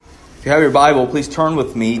If you have your Bible, please turn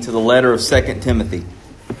with me to the letter of 2 Timothy.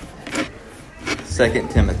 2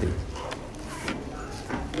 Timothy.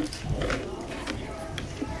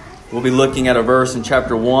 We'll be looking at a verse in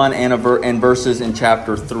chapter 1 and verses in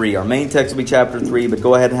chapter 3. Our main text will be chapter 3, but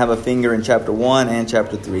go ahead and have a finger in chapter 1 and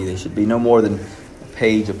chapter 3. They should be no more than a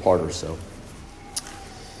page apart or so.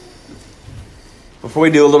 Before we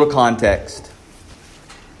do, a little context.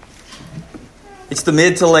 It's the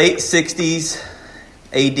mid to late 60s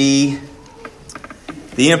AD. The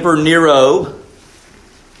Emperor Nero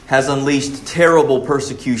has unleashed terrible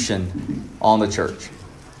persecution on the church.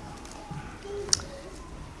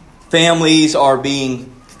 Families are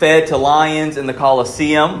being fed to lions in the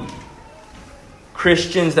Colosseum.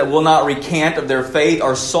 Christians that will not recant of their faith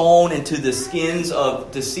are sewn into the skins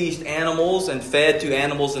of deceased animals and fed to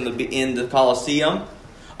animals in the Colosseum.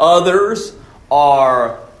 Others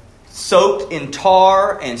are soaked in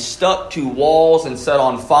tar and stuck to walls and set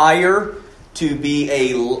on fire to be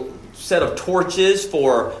a set of torches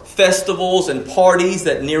for festivals and parties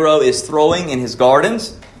that Nero is throwing in his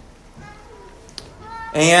gardens.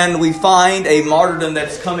 And we find a martyrdom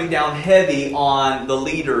that's coming down heavy on the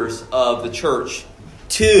leaders of the church.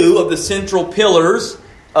 2 of the central pillars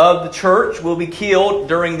of the church will be killed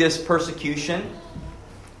during this persecution.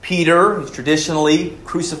 Peter, who's traditionally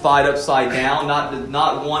crucified upside down,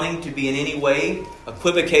 not wanting to be in any way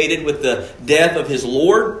equivocated with the death of his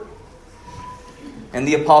Lord. And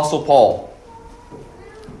the Apostle Paul,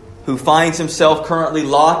 who finds himself currently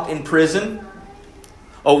locked in prison,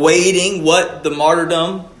 awaiting what the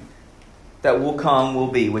martyrdom that will come will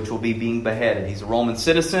be, which will be being beheaded. He's a Roman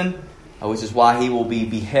citizen, which is why he will be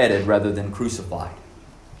beheaded rather than crucified.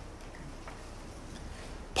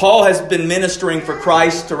 Paul has been ministering for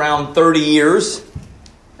Christ around 30 years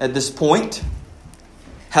at this point,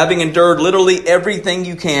 having endured literally everything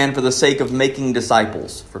you can for the sake of making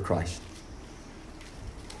disciples for Christ.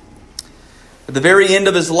 At the very end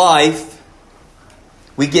of his life,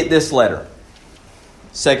 we get this letter,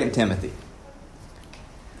 2 Timothy.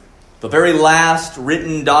 The very last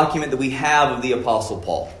written document that we have of the Apostle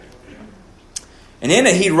Paul. And in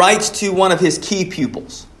it he writes to one of his key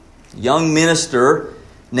pupils, a young minister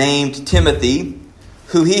named Timothy,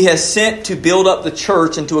 who he has sent to build up the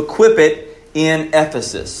church and to equip it in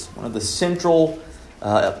Ephesus, one of the central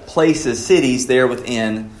cities there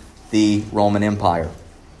within the Roman Empire.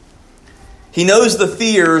 He knows the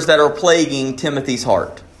fears that are plaguing Timothy's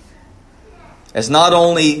heart, as not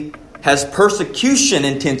only has persecution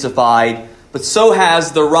intensified, but so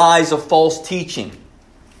has the rise of false teaching.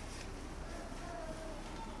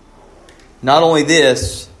 Not only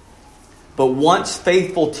this, but once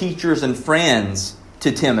faithful teachers and friends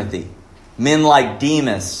to Timothy, men like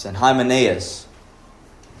Demas and Hymenaeus,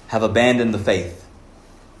 have abandoned the faith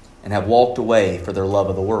and have walked away for their love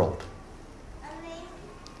of the world.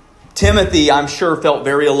 Timothy, I'm sure, felt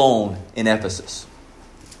very alone in Ephesus.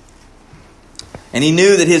 And he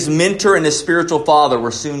knew that his mentor and his spiritual father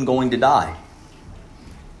were soon going to die.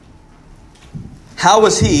 How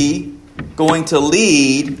was he going to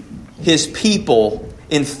lead his people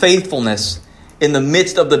in faithfulness in the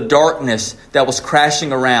midst of the darkness that was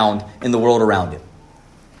crashing around in the world around him?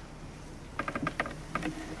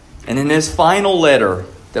 And in his final letter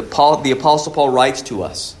that the Apostle Paul writes to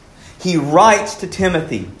us, he writes to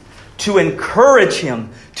Timothy to encourage him,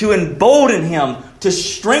 to embolden him, to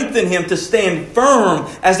strengthen him, to stand firm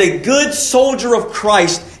as a good soldier of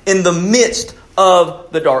Christ in the midst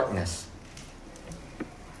of the darkness.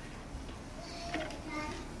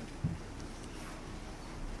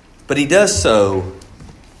 But he does so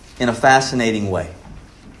in a fascinating way.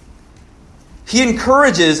 He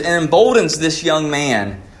encourages and emboldens this young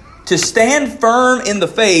man to stand firm in the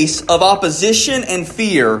face of opposition and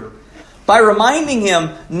fear by reminding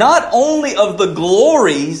him not only of the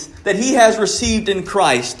glories that he has received in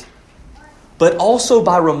Christ, but also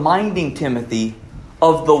by reminding Timothy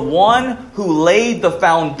of the one who laid the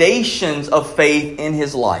foundations of faith in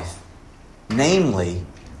his life, namely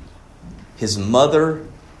his mother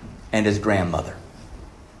and his grandmother,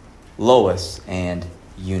 Lois and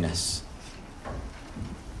Eunice.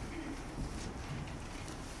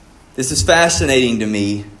 This is fascinating to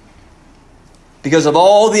me because of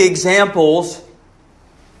all the examples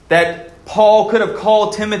that Paul could have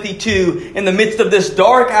called Timothy to in the midst of this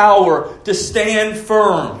dark hour to stand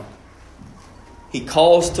firm. He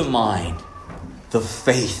calls to mind the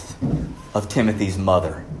faith of Timothy's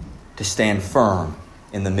mother to stand firm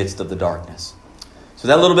in the midst of the darkness. So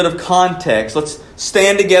that little bit of context, let's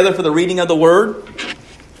stand together for the reading of the Word.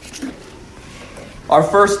 Our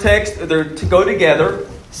first text, they're to go together.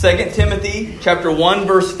 2 Timothy chapter 1,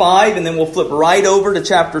 verse 5, and then we'll flip right over to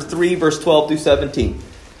chapter 3, verse 12 through 17.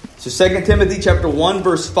 So 2 Timothy chapter 1,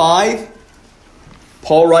 verse 5,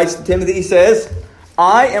 Paul writes to Timothy, he says,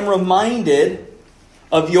 I am reminded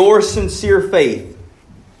of your sincere faith,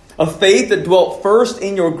 a faith that dwelt first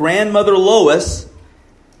in your grandmother Lois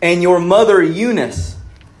and your mother Eunice,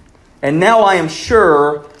 and now I am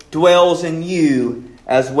sure dwells in you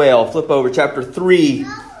as well. Flip over chapter 3,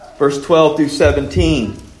 verse 12 through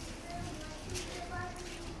 17.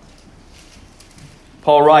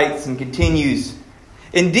 Paul writes and continues,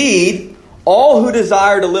 Indeed, all who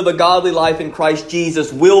desire to live a godly life in Christ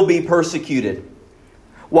Jesus will be persecuted,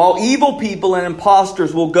 while evil people and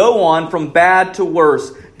impostors will go on from bad to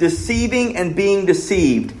worse, deceiving and being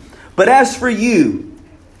deceived. But as for you,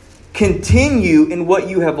 continue in what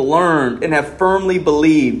you have learned and have firmly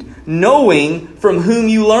believed, knowing from whom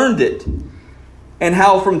you learned it, and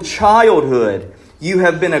how from childhood you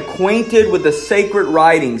have been acquainted with the sacred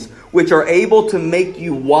writings, which are able to make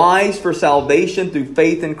you wise for salvation through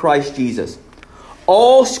faith in Christ Jesus.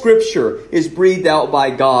 All Scripture is breathed out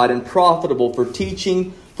by God and profitable for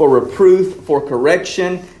teaching, for reproof, for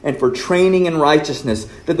correction, and for training in righteousness,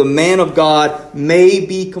 that the man of God may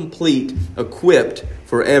be complete, equipped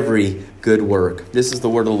for every good work. This is the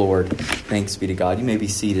word of the Lord. Thanks be to God. You may be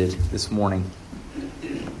seated this morning.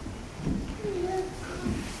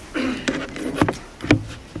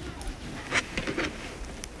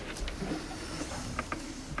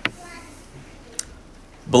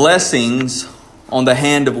 Blessings on the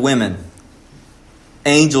hand of women.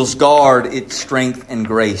 Angels guard its strength and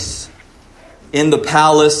grace. In the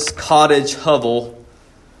palace, cottage, hovel,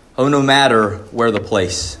 oh, no matter where the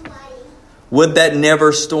place. Would that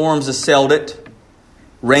never storms assailed it,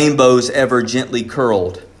 rainbows ever gently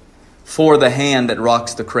curled. For the hand that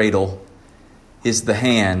rocks the cradle is the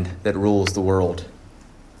hand that rules the world.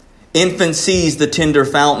 Infant sees the tender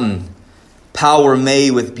fountain, power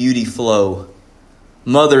may with beauty flow.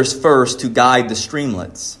 Mothers first to guide the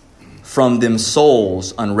streamlets, from them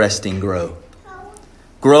souls unresting grow.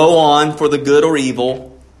 Grow on for the good or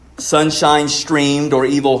evil, sunshine streamed or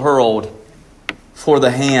evil hurled, for the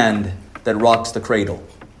hand that rocks the cradle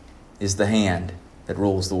is the hand that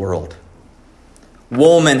rules the world.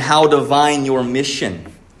 Woman, how divine your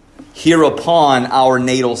mission, here upon our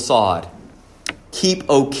natal sod. Keep,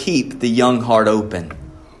 oh keep the young heart open,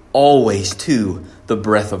 always to the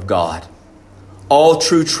breath of God. All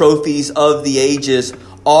true trophies of the ages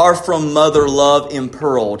are from mother love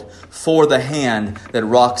impearled, for the hand that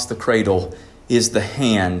rocks the cradle is the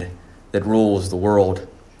hand that rules the world.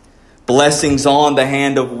 Blessings on the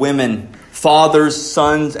hand of women, fathers,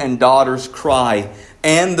 sons, and daughters cry,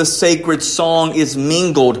 and the sacred song is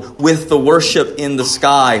mingled with the worship in the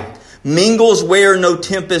sky. Mingles where no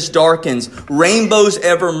tempest darkens, rainbows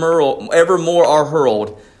evermore are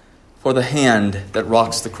hurled, for the hand that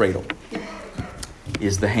rocks the cradle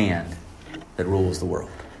is the hand that rules the world.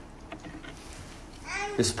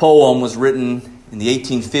 This poem was written in the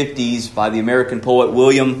 1850s by the American poet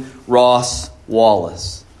William Ross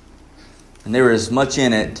Wallace. And there is much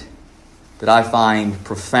in it that I find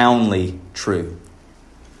profoundly true.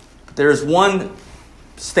 But there is one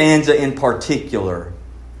stanza in particular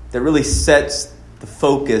that really sets the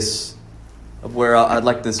focus of where I'd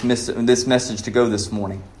like this message to go this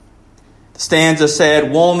morning. The stanza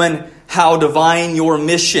said, Woman, how divine your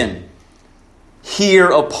mission. Here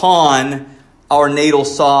upon our natal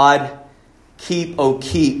sod, keep, oh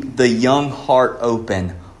keep the young heart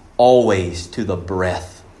open, always to the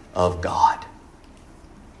breath of God.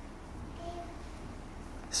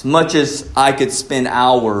 As much as I could spend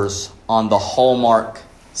hours on the hallmark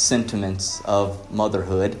sentiments of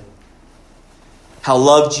motherhood, how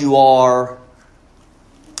loved you are,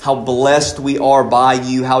 how blessed we are by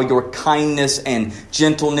you, how your kindness and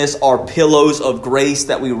gentleness are pillows of grace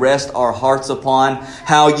that we rest our hearts upon,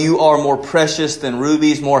 how you are more precious than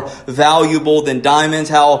rubies, more valuable than diamonds,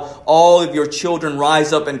 how all of your children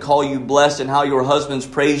rise up and call you blessed, and how your husbands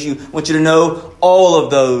praise you. I want you to know all of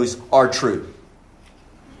those are true.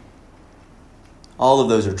 All of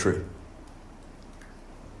those are true.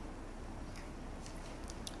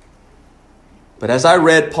 But as I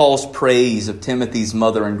read Paul's praise of Timothy's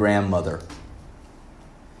mother and grandmother,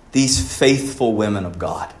 these faithful women of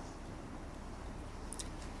God,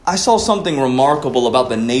 I saw something remarkable about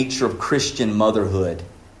the nature of Christian motherhood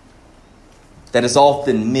that is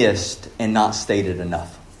often missed and not stated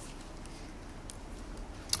enough.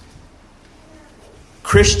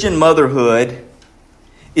 Christian motherhood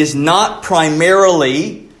is not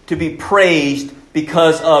primarily to be praised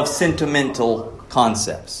because of sentimental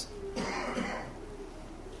concepts.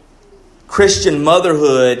 Christian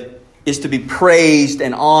motherhood is to be praised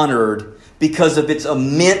and honored because of its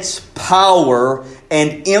immense power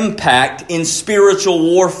and impact in spiritual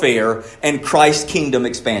warfare and Christ's kingdom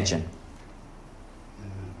expansion.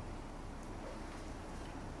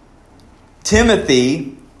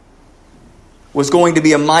 Timothy was going to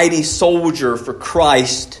be a mighty soldier for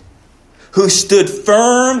Christ who stood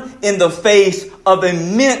firm in the face of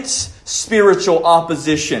immense spiritual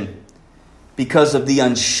opposition because of the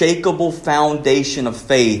unshakable foundation of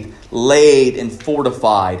faith laid and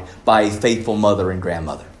fortified by a faithful mother and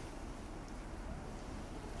grandmother.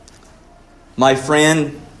 My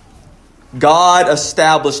friend, God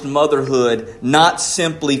established motherhood not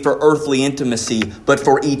simply for earthly intimacy, but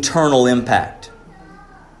for eternal impact.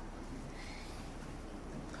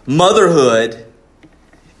 Motherhood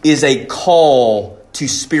is a call to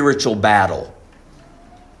spiritual battle.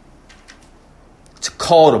 It's a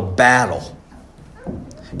call to battle.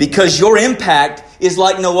 Because your impact is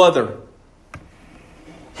like no other.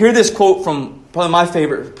 Hear this quote from probably my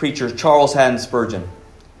favorite preacher, Charles Haddon Spurgeon.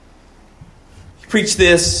 He preached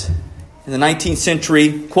this in the 19th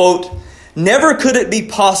century, quote, "Never could it be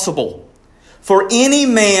possible for any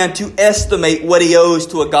man to estimate what he owes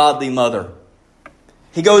to a godly mother."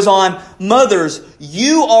 He goes on, "Mothers,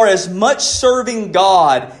 you are as much serving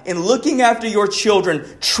God in looking after your children,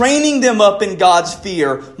 training them up in God's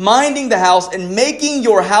fear, minding the house, and making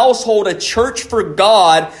your household a church for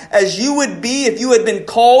God as you would be if you had been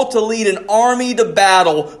called to lead an army to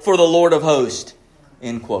battle for the Lord of hosts."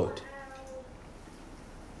 End quote.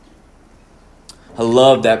 I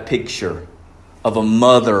love that picture of a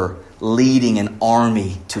mother leading an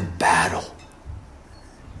army to battle.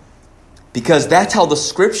 Because that's how the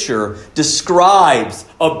Scripture describes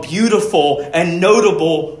a beautiful and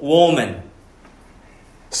notable woman.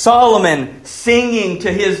 Solomon, singing to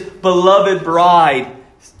his beloved bride,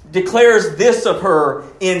 declares this of her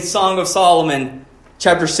in Song of Solomon,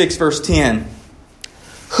 chapter 6, verse 10.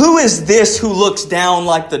 "Who is this who looks down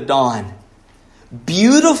like the dawn?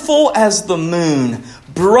 Beautiful as the moon,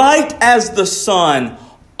 bright as the sun,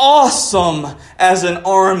 awesome as an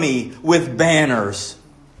army with banners."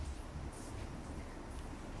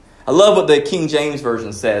 I love what the King James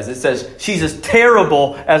Version says. It says, she's as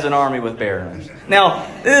terrible as an army with banners. Now,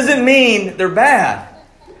 it doesn't mean they're bad.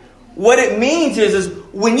 What it means is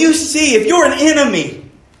when you see, if you're an enemy,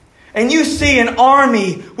 and you see an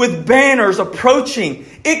army with banners approaching,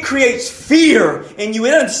 it creates fear in you.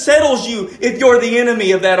 It unsettles you if you're the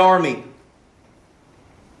enemy of that army.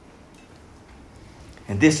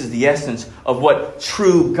 And this is the essence of what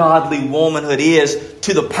true godly womanhood is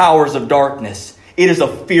to the powers of darkness. It is a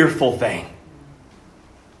fearful thing.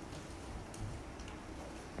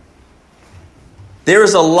 There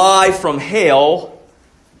is a lie from hell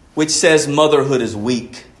which says motherhood is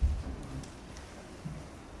weak.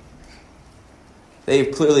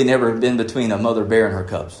 They've clearly never been between a mother bear and her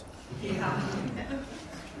cubs. Yeah.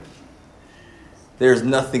 There's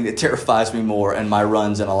nothing that terrifies me more in my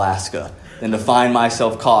runs in Alaska than to find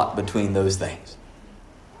myself caught between those things.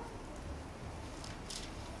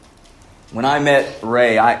 When I met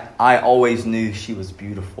Ray, I always knew she was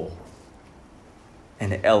beautiful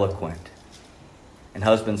and eloquent. And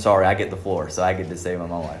husband, sorry, I get the floor, so I get to say my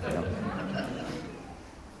wife. You know?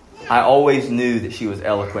 I always knew that she was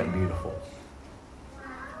eloquent and beautiful.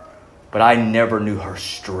 But I never knew her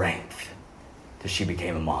strength till she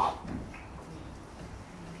became a mom.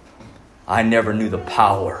 I never knew the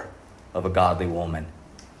power of a godly woman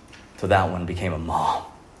till that one became a mom.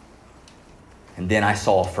 And then I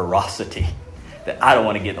saw a ferocity that I don't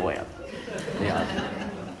want to get in the way of. Yeah.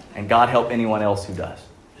 And God help anyone else who does.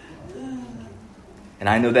 And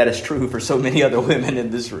I know that is true for so many other women in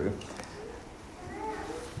this room.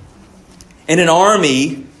 In an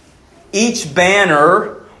army, each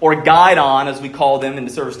banner or guidon, as we call them in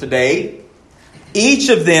the service today, each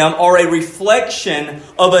of them are a reflection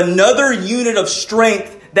of another unit of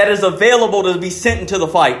strength that is available to be sent into the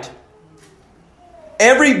fight.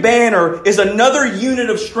 Every banner is another unit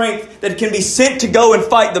of strength that can be sent to go and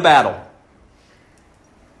fight the battle.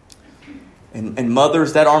 And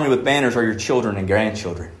mothers, that army with banners are your children and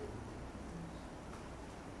grandchildren.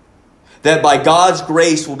 That by God's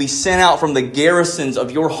grace will be sent out from the garrisons of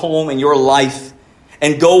your home and your life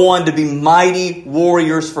and go on to be mighty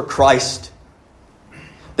warriors for Christ.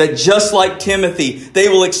 That just like Timothy, they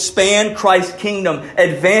will expand Christ's kingdom,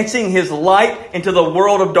 advancing His light into the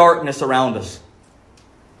world of darkness around us.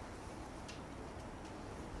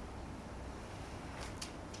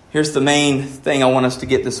 Here's the main thing I want us to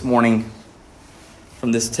get this morning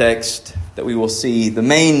from this text that we will see. The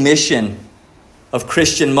main mission of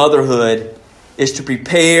Christian motherhood is to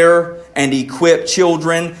prepare and equip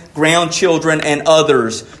children, grandchildren, and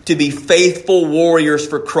others to be faithful warriors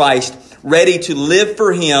for Christ, ready to live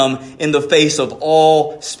for Him in the face of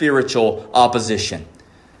all spiritual opposition.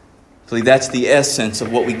 I believe that's the essence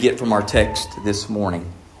of what we get from our text this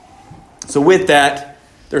morning. So with that,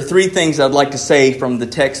 there are three things I'd like to say from the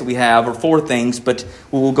text that we have, or four things, but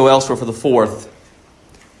we'll go elsewhere for the fourth.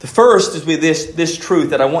 The first is with this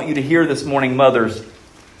truth that I want you to hear this morning, mothers.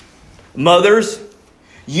 Mothers,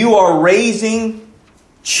 you are raising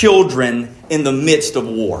children in the midst of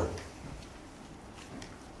war.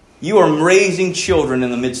 You are raising children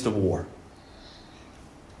in the midst of war.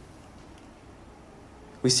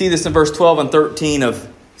 We see this in verse 12 and 13 of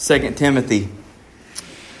 2 Timothy.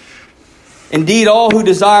 Indeed, all who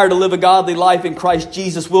desire to live a godly life in Christ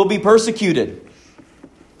Jesus will be persecuted,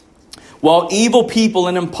 while evil people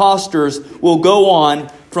and impostors will go on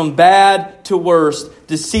from bad to worse,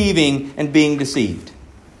 deceiving and being deceived.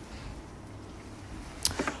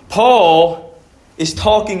 Paul is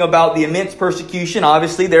talking about the immense persecution,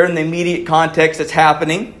 obviously, there in the immediate context that's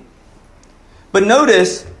happening. But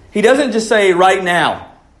notice, he doesn't just say right now.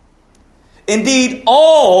 Indeed,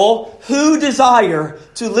 all who desire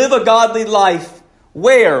to live a godly life,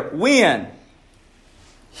 where? When?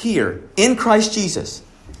 Here, in Christ Jesus.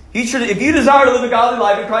 If you desire to live a godly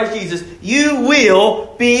life in Christ Jesus, you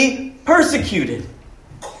will be persecuted.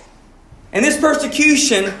 And this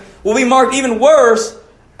persecution will be marked even worse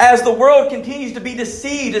as the world continues to be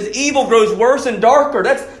deceived, as evil grows worse and darker.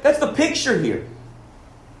 That's the picture here.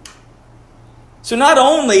 So not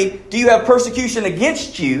only do you have persecution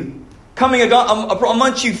against you, coming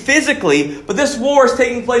amongst you physically, but this war is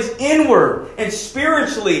taking place inward and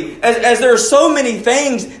spiritually, as there are so many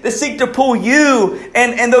things that seek to pull you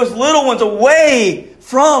and those little ones away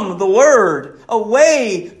from the Word,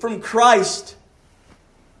 away from Christ.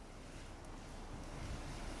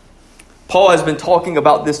 Paul has been talking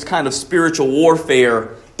about this kind of spiritual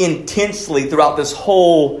warfare intensely throughout this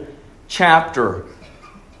whole chapter.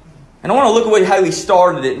 And I want to look at how he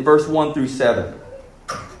started it in verse 1 through 7.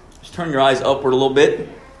 Turn your eyes upward a little bit.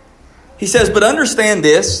 He says, but understand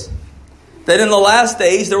this, that in the last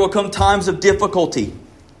days there will come times of difficulty.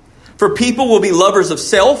 For people will be lovers of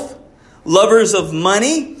self, lovers of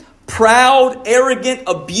money, proud, arrogant,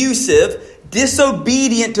 abusive,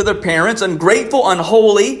 disobedient to their parents, ungrateful,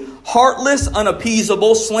 unholy, heartless,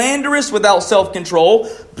 unappeasable, slanderous, without self-control,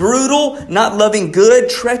 brutal, not loving good,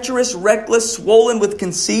 treacherous, reckless, swollen with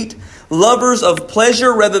conceit, lovers of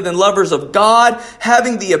pleasure rather than lovers of God,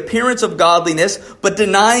 having the appearance of godliness, but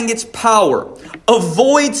denying its power.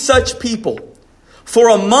 Avoid such people. For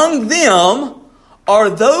among them are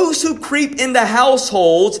those who creep into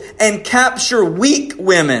households and capture weak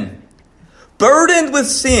women, burdened with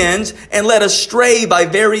sins and led astray by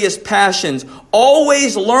various passions,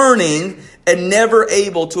 always learning and never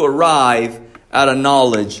able to arrive at a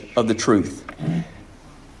knowledge of the truth.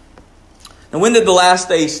 Now, when did the last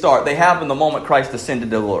days start? They happened the moment Christ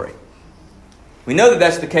ascended to glory. We know that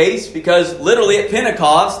that's the case because literally at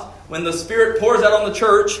Pentecost, when the Spirit pours out on the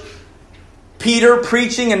church, Peter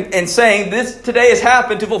preaching and saying, this today has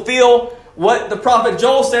happened to fulfill what the prophet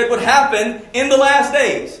Joel said would happen in the last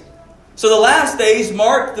days. So the last days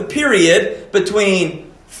mark the period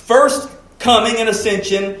between first coming and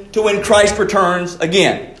ascension to when Christ returns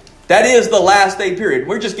again. That is the last day period.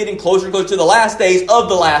 We're just getting closer and closer to the last days of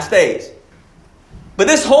the last days. But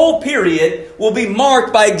this whole period will be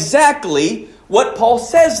marked by exactly what Paul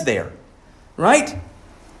says there. Right?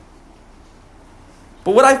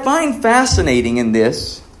 But what I find fascinating in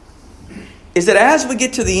this is that as we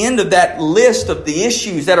get to the end of that list of the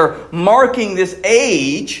issues that are marking this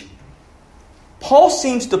age, Paul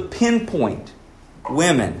seems to pinpoint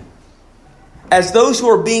women as those who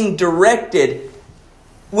are being directed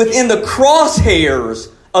within the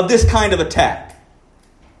crosshairs of this kind of attack.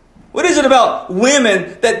 What is it about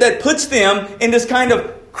women that puts them in this kind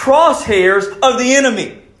of crosshairs of the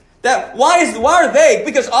enemy? Why are they?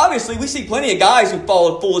 Because obviously we see plenty of guys who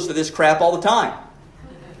fall foolish to this crap all the time.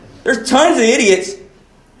 There's tons of idiots,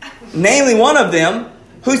 namely one of them,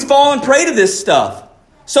 who's fallen prey to this stuff.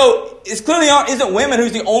 So it clearly isn't women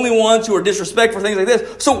who's the only ones who are disrespectful for things like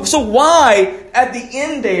this. So why at the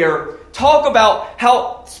end there talk about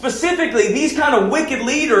how specifically these kind of wicked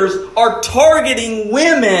leaders are targeting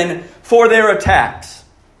women for their attacks?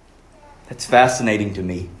 That's fascinating to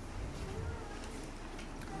me.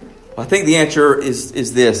 Well, I think the answer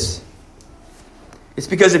is this. It's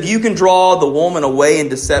because if you can draw the woman away in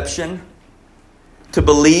deception to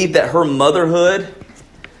believe that her motherhood,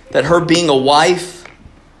 that her being a wife,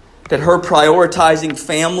 that her prioritizing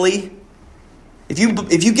family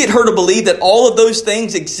if you get her to believe that all of those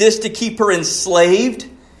things exist to keep her enslaved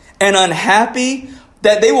and unhappy,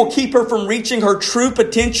 that they will keep her from reaching her true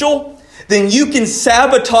potential, then you can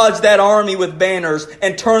sabotage that army with banners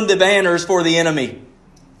and turn the banners for the enemy.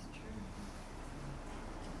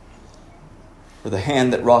 For the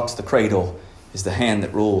hand that rocks the cradle is the hand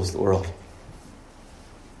that rules the world.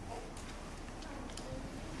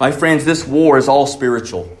 My friends, this war is all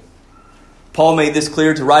spiritual. Paul made this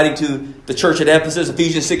clear to writing to the church at Ephesus,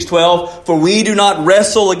 Ephesians 6:12. For we do not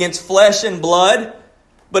wrestle against flesh and blood,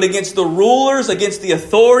 but against the rulers, against the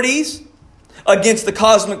authorities, against the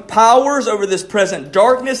cosmic powers over this present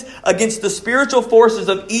darkness, against the spiritual forces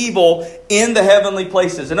of evil in the heavenly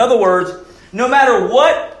places. In other words, no matter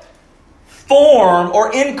what form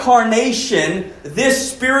or incarnation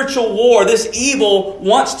this spiritual war, this evil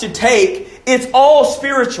wants to take, it's all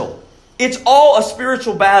spiritual. It's all a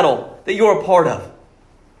spiritual battle that you're a part of.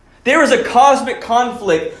 There is a cosmic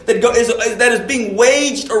conflict that is being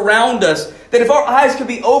waged around us, that if our eyes could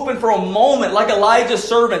be open for a moment like Elijah's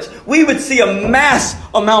servants, we would see a mass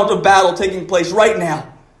amount of battle taking place right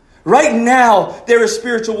now. Right now, there is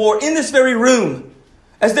spiritual war in this very room,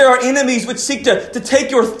 as there are enemies which seek to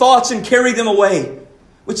take your thoughts and carry them away,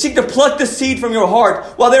 which seek to pluck the seed from your heart,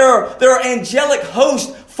 while there are angelic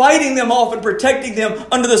hosts fighting them off and protecting them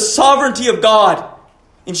under the sovereignty of God,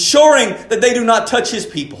 ensuring that they do not touch His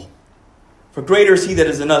people. For greater is He that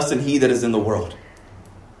is in us than he that is in the world.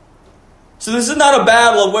 So this is not a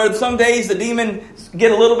battle of where some days the demons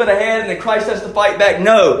get a little bit ahead and then Christ has to fight back.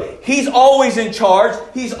 No, He's always in charge.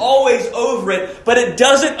 He's always over it. But it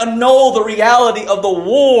doesn't annul the reality of the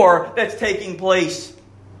war that's taking place.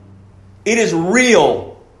 It is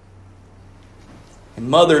real. And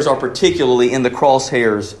mothers are particularly in the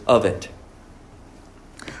crosshairs of it.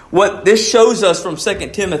 What this shows us from 2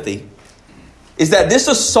 Timothy is that this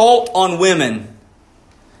assault on women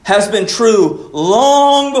has been true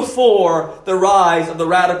long before the rise of the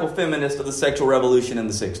radical feminists of the sexual revolution in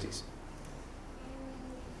the 60s.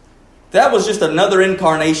 That was just another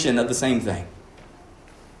incarnation of the same thing.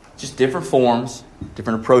 Just different forms,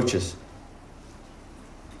 different approaches.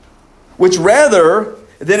 Which rather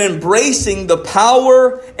than embracing the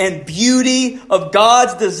power and beauty of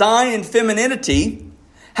God's design and femininity,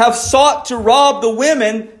 have sought to rob the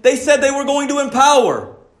women they said they were going to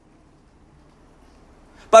empower.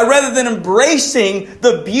 By rather than embracing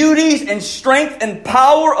the beauties and strength and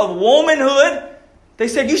power of womanhood, they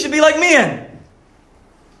said, you should be like men.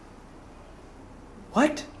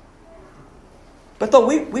 What? But though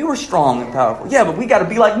we were strong and powerful. Yeah, but we got to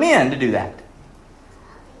be like men to do that.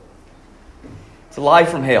 It's a lie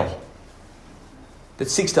from hell that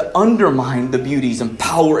seeks to undermine the beauties and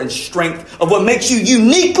power and strength of what makes you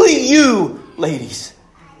uniquely you, ladies.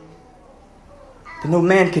 That no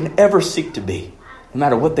man can ever seek to be, no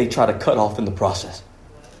matter what they try to cut off in the process.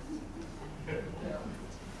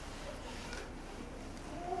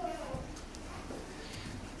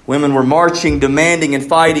 Women were marching, demanding, and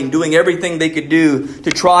fighting, doing everything they could do to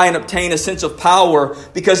try and obtain a sense of power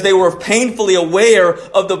because they were painfully aware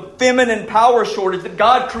of the feminine power shortage that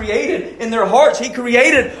God created in their hearts. He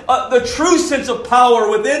created the true sense of power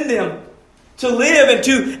within them to live and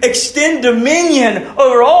to extend dominion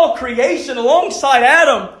over all creation alongside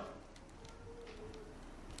Adam.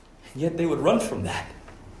 And yet they would run from that.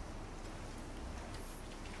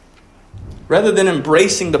 Rather than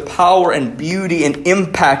embracing the power and beauty and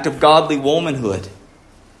impact of godly womanhood.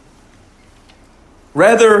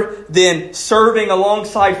 Rather than serving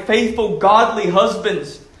alongside faithful godly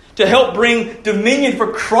husbands to help bring dominion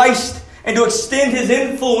for Christ and to extend His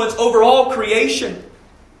influence over all creation,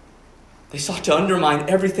 they sought to undermine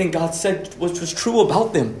everything God said was true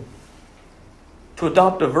about them. To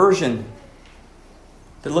adopt a version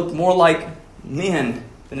that looked more like men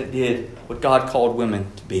than it did what God called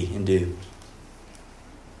women to be and do.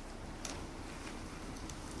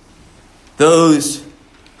 Those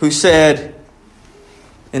who said,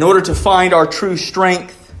 in order to find our true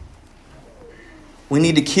strength, we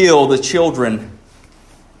need to kill the children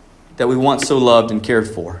that we once so loved and cared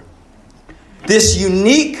for. This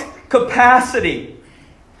unique capacity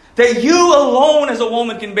that you alone as a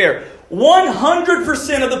woman can bear.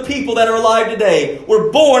 100% of the people that are alive today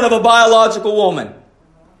were born of a biological woman.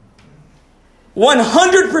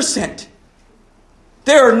 100%.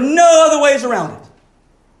 There are no other ways around it.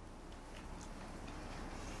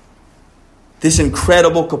 This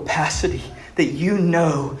incredible capacity that you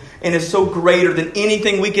know and is so greater than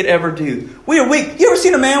anything we could ever do. We are weak. You ever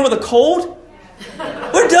seen a man with a cold?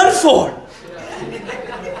 We're done for.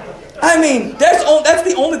 I mean, that's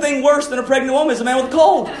the only thing worse than a pregnant woman is a man with a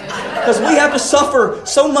cold. Because we have to suffer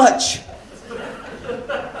so much.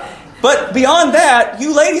 But beyond that,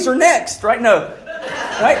 you ladies are next, right? No.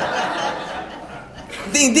 Right?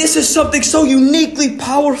 This is something so uniquely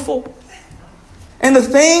powerful. And the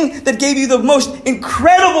thing that gave you the most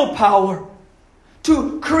incredible power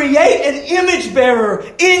to create an image bearer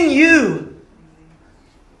in you.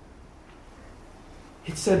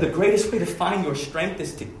 It said the greatest way to find your strength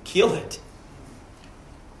is to kill it.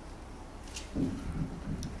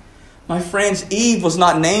 My friends, Eve was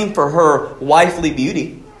not named for her wifely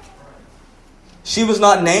beauty. She was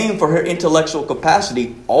not named for her intellectual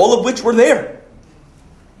capacity, all of which were there.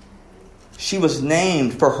 She was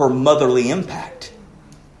named for her motherly impact.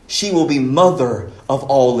 She will be mother of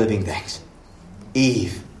all living things.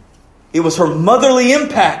 Eve. It was her motherly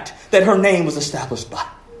impact that her name was established by.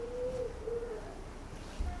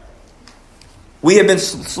 We have been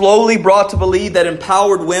slowly brought to believe that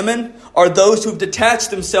empowered women are those who've detached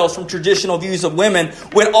themselves from traditional views of women,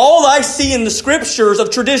 when all I see in the scriptures of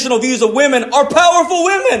traditional views of women are powerful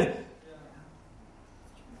women.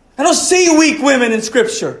 I don't see weak women in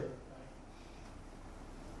scripture.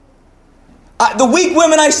 The weak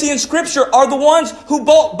women I see in scripture are the ones who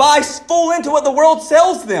buy full into what the world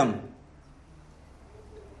sells them.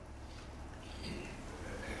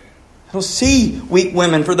 I don't see weak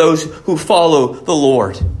women for those who follow the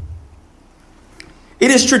Lord.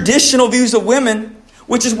 It is traditional views of women,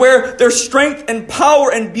 which is where their strength and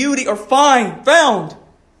power and beauty are found.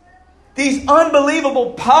 These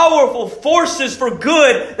unbelievable, powerful forces for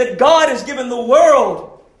good that God has given the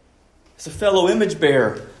world as a fellow image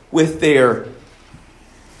bearer with their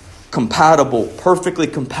perfectly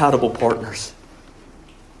compatible partners.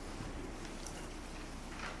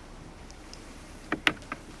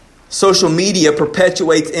 Social media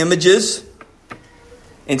perpetuates images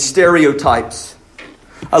and stereotypes.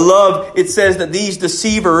 I love, it says that these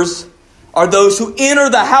deceivers are those who enter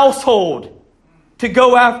the household to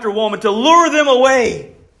go after a woman, to lure them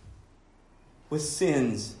away with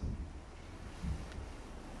sins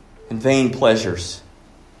and vain pleasures.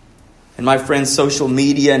 And my friends, social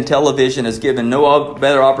media and television has given no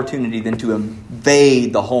better opportunity than to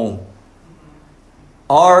invade the home.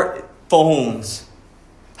 Our phones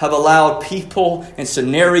have allowed people and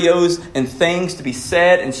scenarios and things to be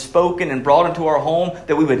said and spoken and brought into our home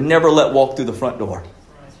that we would never let walk through the front door.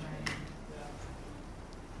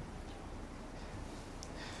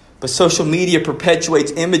 But social media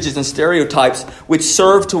perpetuates images and stereotypes which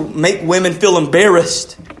serve to make women feel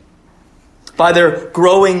embarrassed by their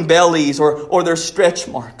growing bellies or their stretch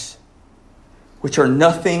marks, which are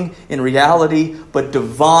nothing in reality but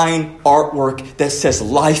divine artwork that says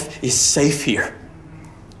life is safe here.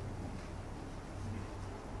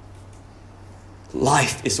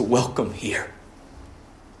 Life is welcome here.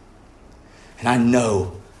 And I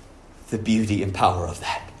know the beauty and power of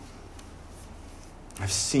that.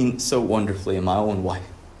 I've seen it so wonderfully in my own wife.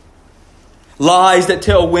 Lies that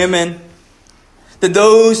tell women that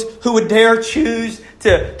those who would dare choose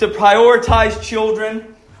to prioritize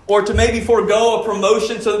children or to maybe forego a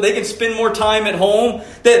promotion so that they can spend more time at home,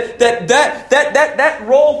 that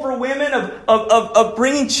role for women of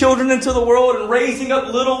bringing children into the world and raising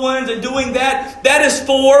up little ones and doing that is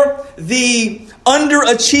for the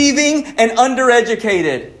underachieving and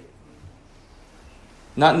undereducated.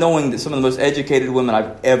 Not knowing that some of the most educated women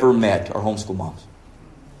I've ever met are homeschool moms.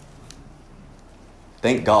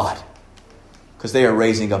 Thank God, because they are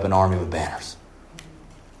raising up an army with banners.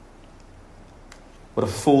 What a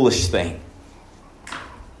foolish thing.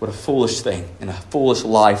 What a foolish thing and a foolish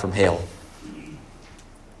lie from hell.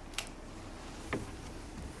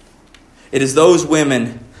 It is those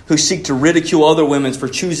women who seek to ridicule other women for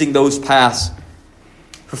choosing those paths,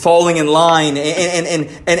 for falling in line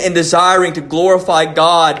and desiring to glorify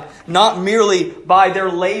God, not merely by their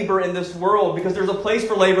labor in this world, because there's a place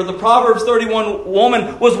for labor. The Proverbs 31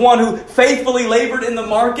 woman was one who faithfully labored in the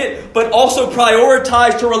market, but also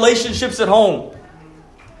prioritized her relationships at home.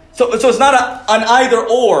 So it's not an either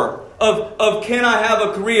or of can I have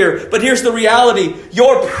a career? But here's the reality.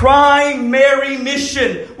 Your primary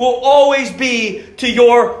mission will always be to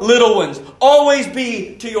your little ones. Always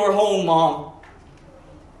be to your home, mom.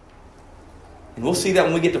 And we'll see that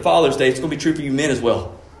when we get to Father's Day. It's going to be true for you men as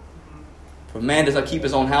well. If a man does not keep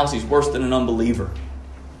his own house, he's worse than an unbeliever.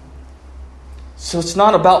 So it's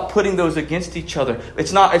not about putting those against each other.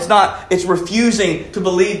 It's refusing to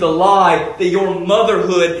believe the lie that your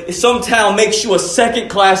motherhood somehow makes you a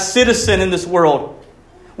second-class citizen in this world.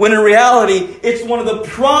 When in reality, it's one of the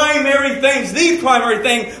primary things, the primary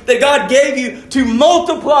thing that God gave you to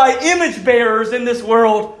multiply image bearers in this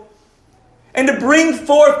world. And to bring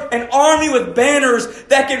forth an army with banners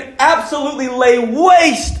that can absolutely lay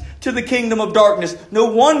waste to the kingdom of darkness. No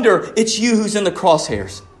wonder it's you who's in the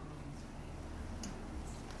crosshairs.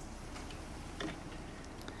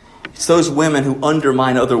 It's those women who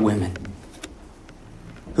undermine other women,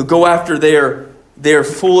 who go after their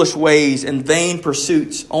foolish ways and vain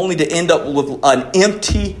pursuits only to end up with an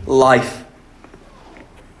empty life.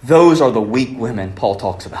 Those are the weak women Paul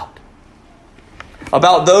talks about.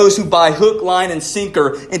 About those who by hook, line, and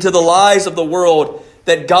sinker into the lies of the world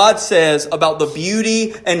that God says about the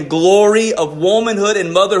beauty and glory of womanhood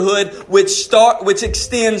and motherhood, which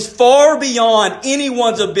extends far beyond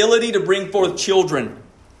anyone's ability to bring forth children.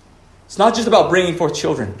 It's not just about bringing forth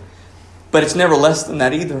children, but it's never less than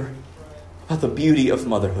that either. About the beauty of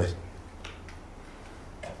motherhood.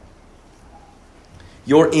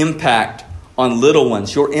 Your impact on little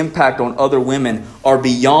ones, your impact on other women are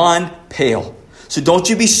beyond pale. So don't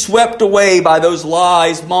you be swept away by those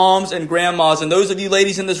lies, moms and grandmas, and those of you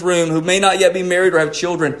ladies in this room who may not yet be married or have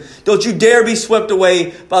children. Don't you dare be swept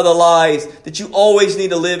away by the lies that you always need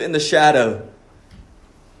to live in the shadow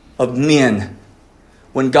of men,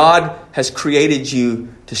 when God has created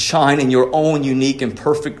you to shine in your own unique and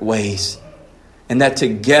perfect ways. And that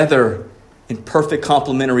together, in perfect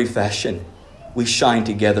complementary fashion, we shine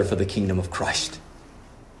together for the kingdom of Christ.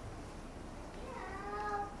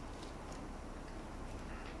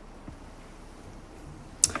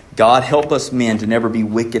 God help us men to never be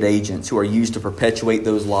wicked agents who are used to perpetuate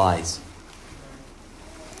those lies.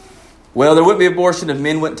 Well, there wouldn't be abortion if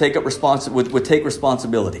men wouldn't take up would take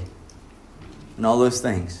responsibility and all those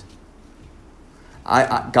things.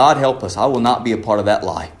 God help us. I will not be a part of that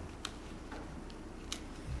lie.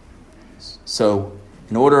 So,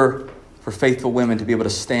 in order for faithful women to be able to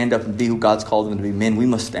stand up and be who God's called them to be, men, we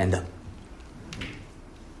must stand up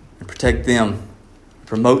and protect them,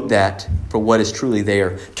 promote that for what is truly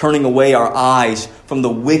there, turning away our eyes from the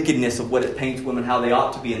wickedness of what it paints women how they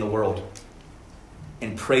ought to be in the world,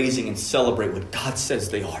 and praising and celebrate what God says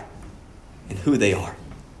they are and who they are.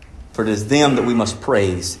 For it is them that we must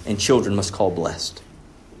praise and children must call blessed.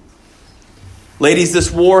 Ladies,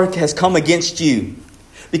 this war has come against you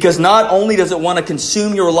because not only does it want to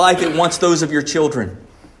consume your life, it wants those of your children.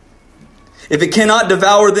 If it cannot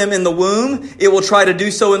devour them in the womb, it will try to do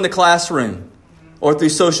so in the classroom or through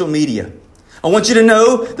social media. I want you to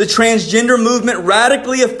know the transgender movement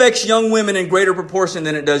radically affects young women in greater proportion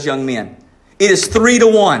than it does young men. It is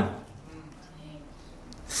 3-1.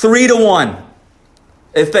 3-1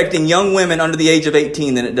 affecting young women under the age of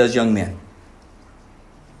 18 than it does young men.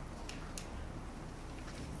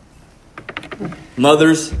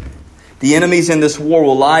 Mothers, the enemies in this war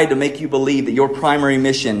will lie to make you believe that your primary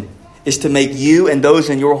mission is to make you and those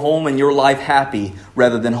in your home and your life happy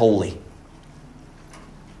rather than holy.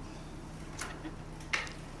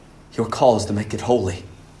 Your call is to make it holy.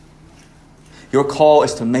 Your call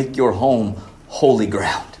is to make your home holy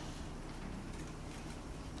ground,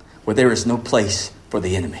 where there is no place for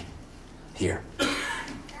the enemy here.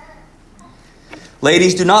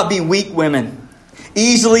 Ladies, do not be weak women,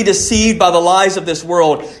 easily deceived by the lies of this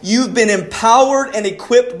world. You've been empowered and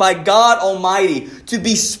equipped by God Almighty to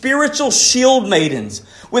be spiritual shield maidens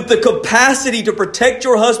with the capacity to protect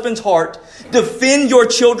your husband's heart, defend your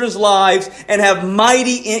children's lives, and have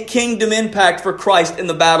mighty kingdom impact for Christ in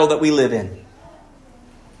the battle that we live in.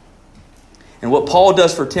 And what Paul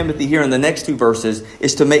does for Timothy here in the next two verses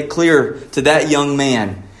is to make clear to that young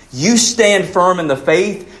man, you stand firm in the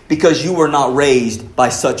faith because you were not raised by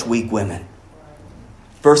such weak women.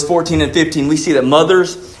 Verse 14 and 15, we see that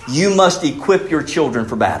mothers, you must equip your children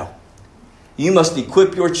for battle. You must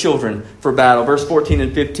equip your children for battle. Verse 14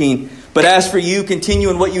 and 15, but as for you,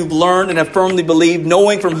 continue in what you've learned and have firmly believed,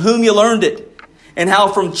 knowing from whom you learned it, and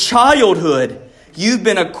how from childhood you've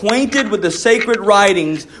been acquainted with the sacred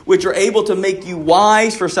writings, which are able to make you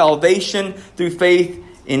wise for salvation through faith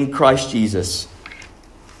in Christ Jesus.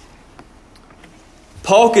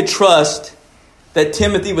 Paul could trust that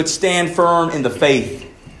Timothy would stand firm in the faith,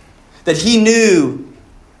 that he knew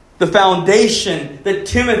the foundation that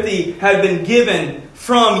Timothy had been given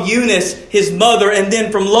from Eunice, his mother, and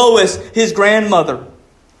then from Lois, his grandmother.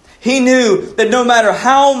 He knew that no matter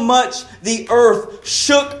how much the earth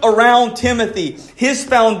shook around Timothy, his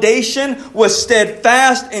foundation was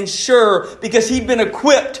steadfast and sure because he'd been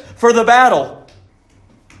equipped for the battle.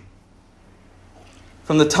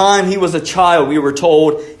 From the time he was a child, we were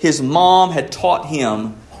told his mom had taught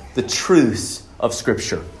him the truths of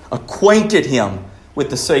Scripture, acquainted him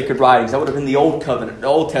with the sacred writings. That would have been the Old Covenant, the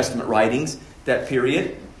Old Testament writings, that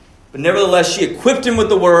period. But nevertheless, she equipped him with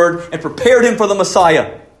the Word and prepared him for the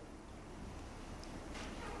Messiah.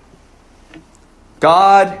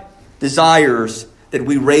 God desires that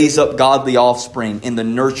we raise up godly offspring in the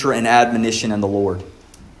nurture and admonition in the Lord.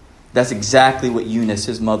 That's exactly what Eunice,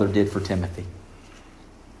 his mother, did for Timothy.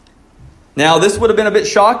 Now, this would have been a bit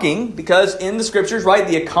shocking because in the Scriptures, right,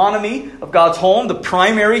 the economy of God's home, the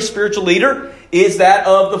primary spiritual leader, is that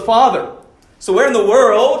of the father. So where in the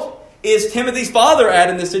world is Timothy's father at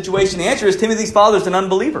in this situation? The answer is Timothy's father is an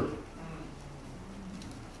unbeliever.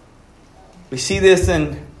 We see this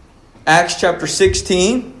in Acts chapter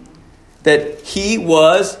 16, that he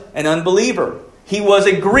was an unbeliever. He was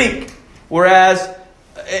a Greek, whereas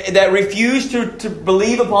that refused to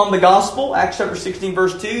believe upon the gospel. Acts chapter 16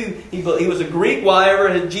 verse 2, he was a Greek,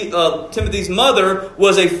 while Timothy's mother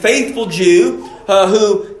was a faithful Jew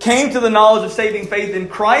who came to the knowledge of saving faith in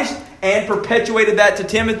Christ and perpetuated that to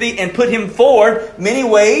Timothy and put him forward many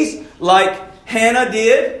ways, like Hannah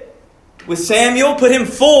did with Samuel, put him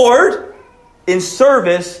forward in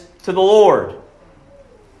service to the Lord.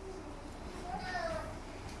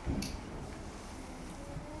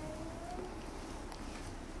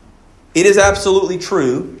 It is absolutely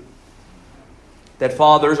true that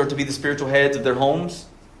fathers are to be the spiritual heads of their homes.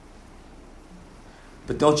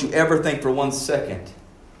 But don't you ever think for 1 second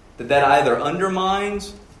that either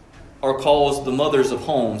undermines or calls the mothers of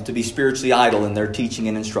homes to be spiritually idle in their teaching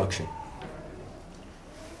and instruction.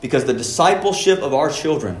 Because the discipleship of our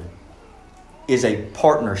children is a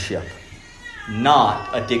partnership, not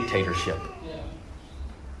a dictatorship.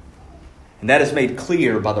 And that is made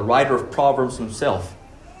clear by the writer of Proverbs himself.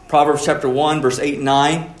 Proverbs chapter 1, verse 8 and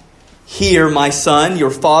 9. Hear, my son,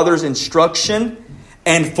 your father's instruction,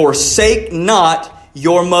 and forsake not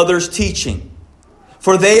your mother's teaching.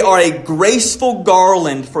 For they are a graceful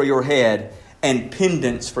garland for your head and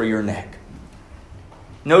pendants for your neck.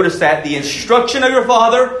 Notice that the instruction of your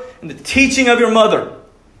father and the teaching of your mother.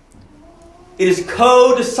 It is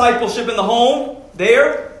co-discipleship in the home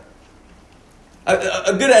there.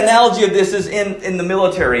 A good analogy of this is in the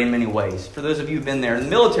military in many ways. For those of you who've been there. In the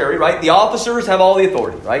military, right, the officers have all the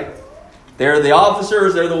authority, right? They're the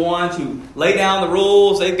officers. They're the ones who lay down the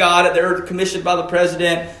rules. They've got it. They're commissioned by the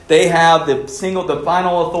president. They have the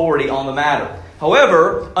final authority on the matter.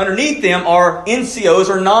 However, underneath them are NCOs,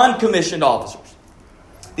 or non-commissioned officers.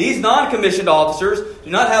 These non-commissioned officers do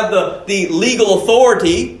not have the legal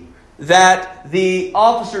authority that the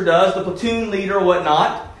officer does, the platoon leader or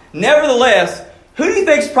whatnot. Nevertheless, who do you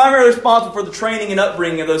think is primarily responsible for the training and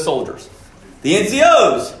upbringing of those soldiers? The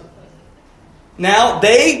NCOs. Now,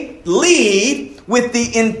 they lead with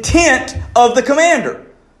the intent of the commander.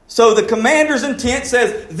 So the commander's intent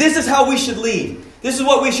says, this is how we should lead. This is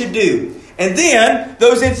what we should do. And then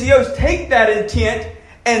those NCOs take that intent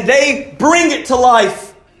and they bring it to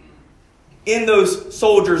life in those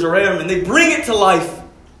soldiers or airmen. They bring it to life.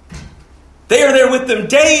 They are there with them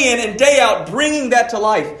day in and day out, bringing that to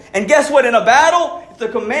life. And guess what? In a battle, if the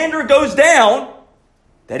commander goes down,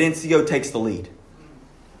 that NCO takes the lead.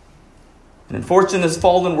 And unfortunately, in this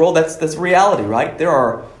fallen world, that's reality, right? There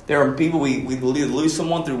are people, we will either lose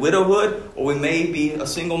someone through widowhood, or we may be a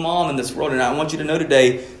single mom in this world. And I want you to know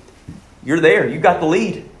today, you're there. You got the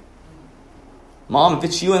lead. Mom, if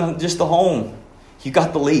it's you in just the home, you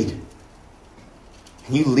got the lead.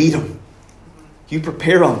 And you lead them. You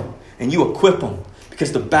prepare them. And you equip them,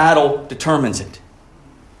 because the battle determines it.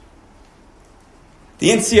 The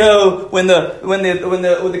NCO, when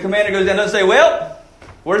the commander goes down, doesn't say, well,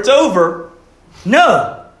 where it's over.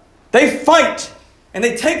 No. They fight. And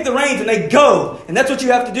they take the reins and they go. And that's what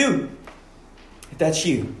you have to do. If that's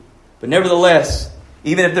you. But nevertheless,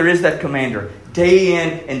 even if there is that commander, day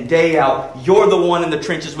in and day out, you're the one in the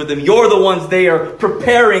trenches with them. You're the ones there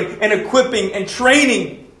preparing and equipping and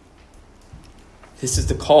training. This is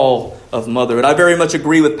the call of motherhood. I very much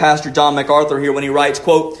agree with Pastor John MacArthur here when he writes,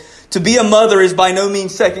 quote, to be a mother is by no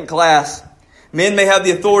means second class. Men may have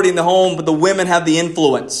the authority in the home, but the women have the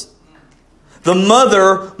influence. The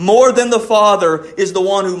mother, more than the father, is the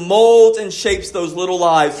one who molds and shapes those little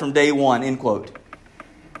lives from day one, end quote.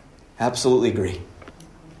 Absolutely agree.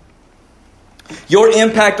 Your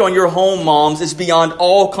impact on your home, moms, is beyond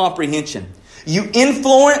all comprehension. You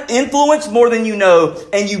influence more than you know,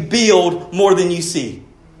 and you build more than you see.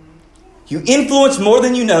 You influence more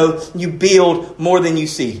than you know, you build more than you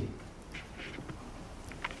see.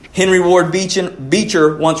 Henry Ward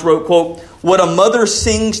Beecher once wrote, quote, what a mother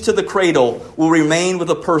sings to the cradle will remain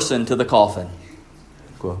with a person to the coffin.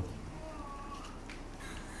 Quote.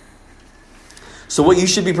 So what you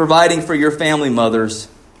should be providing for your family, mothers,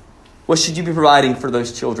 what should you be providing for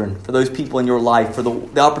those children, for those people in your life, for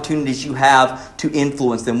the opportunities you have to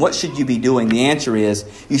influence them? What should you be doing? The answer is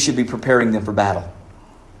you should be preparing them for battle.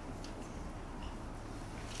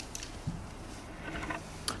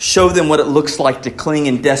 Show them what it looks like to cling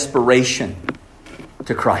in desperation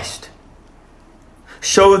to Christ.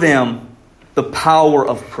 Show them the power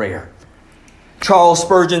of prayer. Charles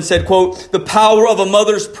Spurgeon said, quote, "The power of a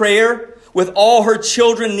mother's prayer with all her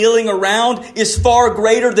children kneeling around is far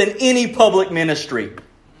greater than any public ministry."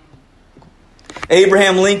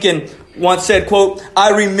 Abraham Lincoln once said, quote, "I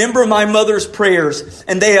remember my mother's prayers,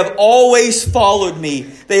 and they have always followed me.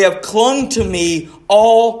 They have clung to me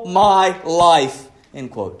all my life." End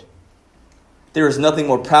quote. There is nothing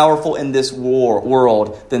more powerful in this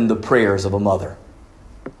world than the prayers of a mother.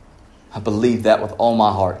 I believe that with all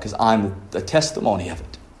my heart because I'm the testimony of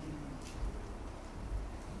it.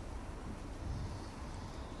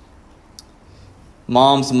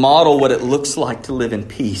 Moms, model what it looks like to live in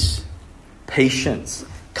peace, patience,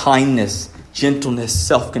 kindness, gentleness,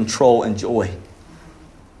 self-control, and joy.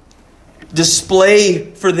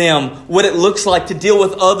 Display for them what it looks like to deal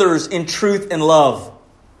with others in truth and love.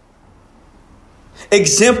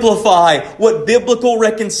 Exemplify what biblical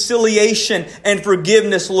reconciliation and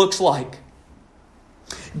forgiveness looks like.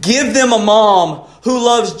 Give them a mom who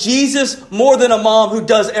loves Jesus more than a mom who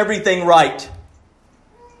does everything right.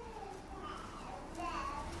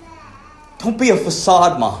 Don't be a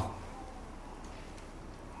facade mom.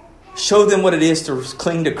 Show them what it is to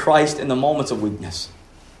cling to Christ in the moments of weakness.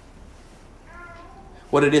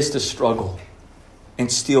 What it is to struggle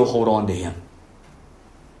and still hold on to Him.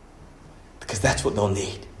 Because that's what they'll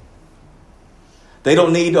need. They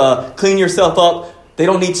don't need clean yourself up. They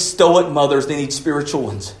don't need stoic mothers. They need spiritual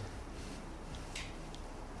ones.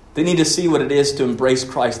 They need to see what it is to embrace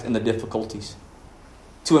Christ in the difficulties.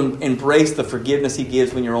 To embrace the forgiveness He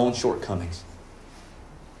gives when your own shortcomings.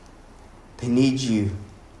 They need you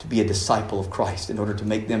to be a disciple of Christ in order to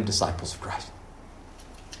make them disciples of Christ.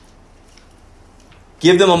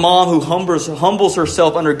 Give them a mom who humbles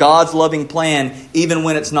herself under God's loving plan even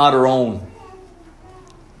when it's not her own.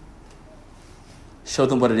 Show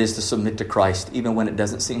them what it is to submit to Christ even when it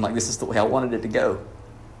doesn't seem like this is the way I wanted it to go.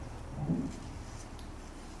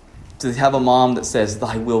 To have a mom that says,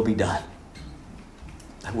 "Thy will be done.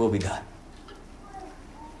 Thy will be done."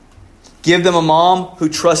 Give them a mom who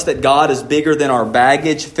trusts that God is bigger than our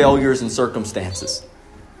baggage, failures, and circumstances.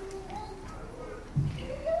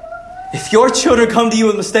 If your children come to you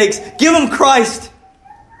with mistakes, give them Christ.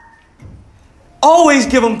 Always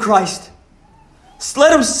give them Christ.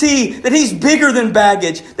 Let them see that He's bigger than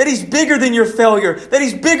baggage, that He's bigger than your failure, that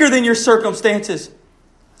He's bigger than your circumstances.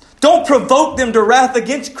 Don't provoke them to wrath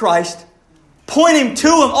against Christ. Point Him to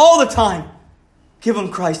Him all the time. Give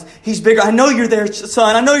them Christ. He's bigger. I know you're their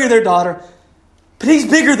son. I know you're their daughter. But He's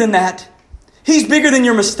bigger than that. He's bigger than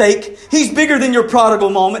your mistake. He's bigger than your prodigal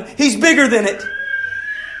moment. He's bigger than it.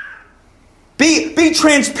 Be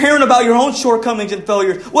transparent about your own shortcomings and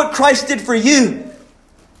failures. What Christ did for you.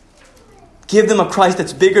 Give them a Christ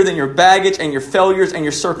that's bigger than your baggage and your failures and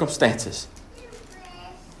your circumstances.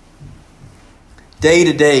 Day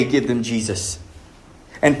to day, give them Jesus.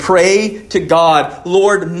 And pray to God,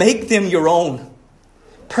 "Lord, make them your own."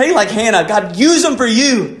 Pray like Hannah, "God, use them for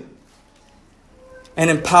you."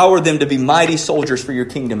 And empower them to be mighty soldiers for your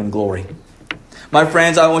kingdom and glory. My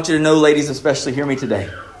friends, I want you to know, ladies especially, hear me today.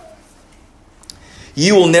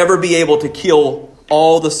 You will never be able to kill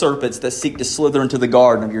all the serpents that seek to slither into the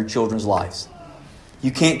garden of your children's lives.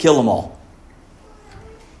 You can't kill them all.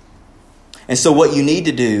 And so what you need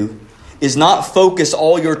to do is not focus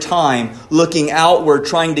all your time looking outward,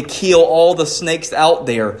 trying to kill all the snakes out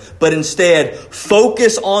there, but instead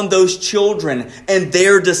focus on those children and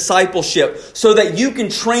their discipleship so that you can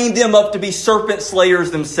train them up to be serpent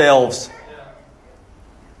slayers themselves.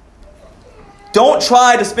 Don't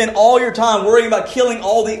try to spend all your time worrying about killing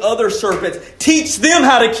all the other serpents. Teach them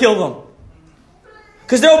how to kill them.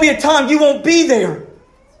 Because there will be a time you won't be there.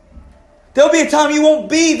 There will be a time you won't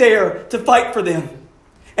be there to fight for them.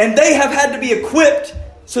 And they have had to be equipped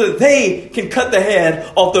so that they can cut the head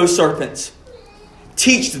off those serpents.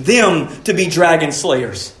 Teach them to be dragon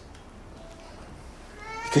slayers.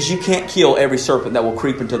 Because you can't kill every serpent that will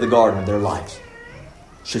creep into the garden of their lives.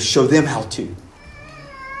 So show them how to.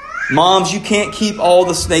 Moms, you can't keep all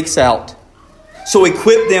the snakes out. So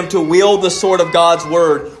equip them to wield the sword of God's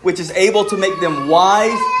word, which is able to make them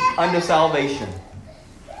wise unto salvation.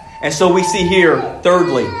 And so we see here,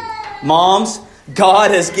 thirdly, moms,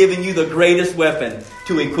 God has given you the greatest weapon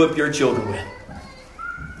to equip your children with.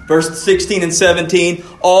 Verse 16 and 17,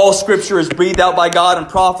 all Scripture is breathed out by God and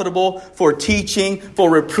profitable for teaching, for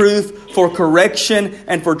reproof, for correction,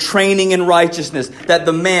 and for training in righteousness, that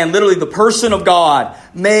the man, literally the person of God,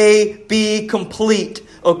 may be complete,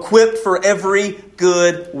 equipped for every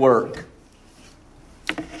good work.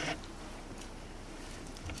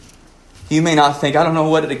 You may not think, I don't know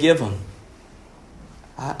what to give them.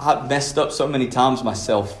 I've messed up so many times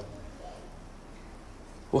myself.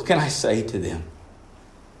 What can I say to them?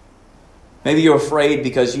 Maybe you're afraid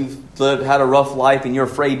because you've had a rough life and you're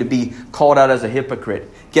afraid to be called out as a hypocrite.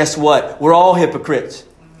 Guess what? We're all hypocrites.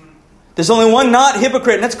 There's only one not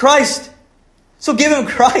hypocrite, and that's Christ. So give him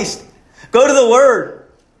Christ. Go to the Word.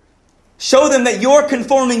 Show them that you're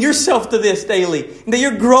conforming yourself to this daily, and that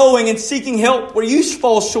you're growing and seeking help where you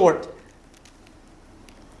fall short.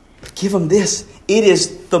 But give them this. It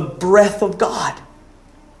is the breath of God.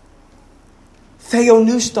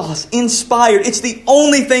 Theopneustos, inspired. It's the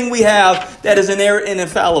only thing we have that is inerrant and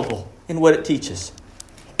infallible in what it teaches.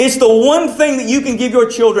 It's the one thing that you can give your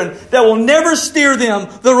children that will never steer them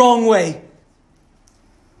the wrong way.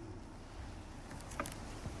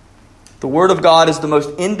 The Word of God is the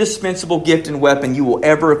most indispensable gift and weapon you will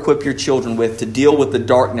ever equip your children with to deal with the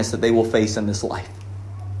darkness that they will face in this life.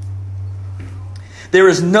 There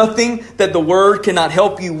is nothing that the Word cannot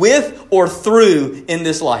help you with or through in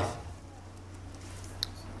this life.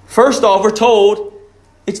 First off, we're told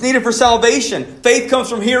it's needed for salvation. Faith comes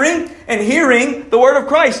from hearing, and hearing the Word of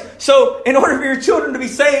Christ. So, in order for your children to be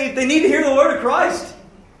saved, they need to hear the Word of Christ.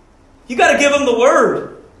 You've got to give them the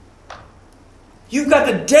Word. You've got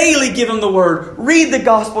to daily give them the Word. Read the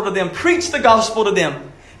gospel to them. Preach the gospel to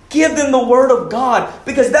them. Give them the Word of God,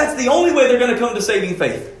 because that's the only way they're going to come to saving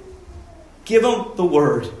faith. Give them the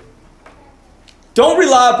Word. Don't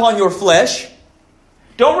rely upon your flesh.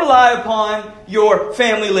 Don't rely upon your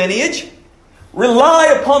family lineage.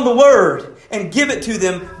 Rely upon the Word and give it to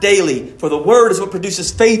them daily. For the Word is what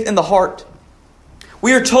produces faith in the heart.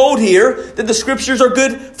 We are told here that the Scriptures are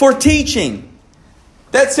good for teaching.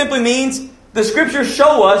 That simply means the Scriptures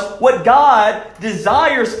show us what God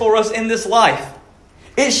desires for us in this life.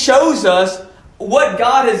 It shows us what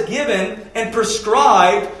God has given and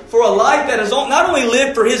prescribed for a life that is not only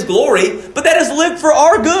lived for His glory, but that is lived for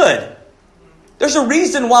our good. There's a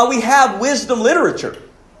reason why we have wisdom literature.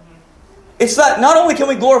 It's that not only can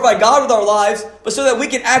we glorify God with our lives, but so that we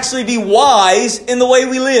can actually be wise in the way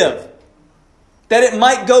we live. That it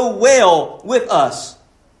might go well with us.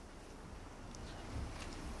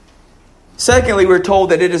 Secondly, we're told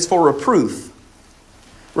that it is for reproof.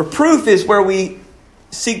 Reproof is where we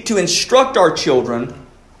seek to instruct our children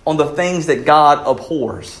on the things that God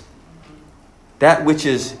abhors. That which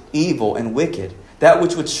is evil and wicked. That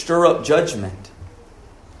which would stir up judgment.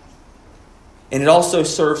 And it also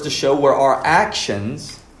serves to show where our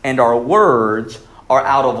actions and our words are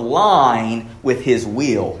out of line with His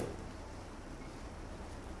will.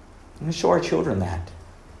 And we show our children that.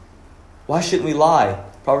 Why shouldn't we lie?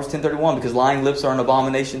 Proverbs 10:31, because lying lips are an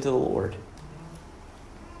abomination to the Lord.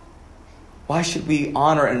 Why should we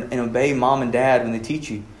honor and obey mom and dad when they teach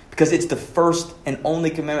you? Because it's the first and only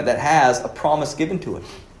commandment that has a promise given to it,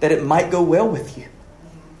 that it might go well with you.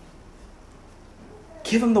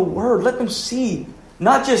 Give them the Word. Let them see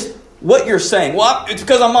not just what you're saying. Well, it's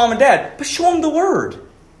because I'm mom and dad. But show them the Word.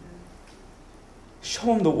 Show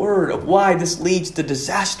them the Word of why this leads to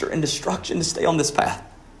disaster and destruction to stay on this path.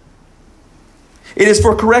 It is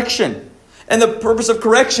for correction. And the purpose of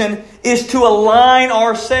correction is to align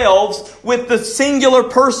ourselves with the singular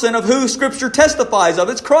person of who Scripture testifies of.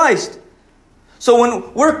 It's Christ. So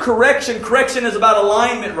when we're correction is about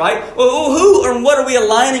alignment, right? Well, who or what are we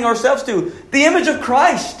aligning ourselves to? The image of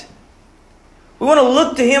Christ. We want to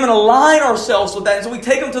look to Him and align ourselves with that. And so we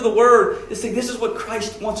take Him to the Word and say, this is what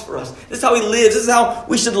Christ wants for us. This is how He lives. This is how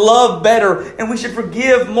we should love better. And we should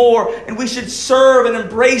forgive more. And we should serve and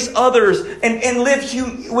embrace others. And live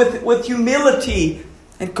with humility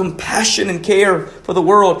and compassion and care for the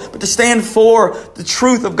world. But to stand for the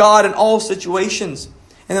truth of God in all situations.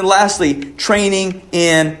 And then lastly, training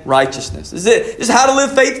in righteousness. This is how to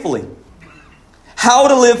live faithfully. How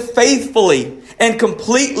to live faithfully and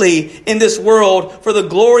completely in this world for the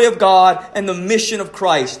glory of God and the mission of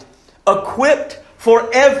Christ. Equipped for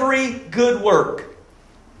every good work.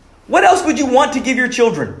 What else would you want to give your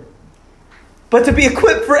children but to be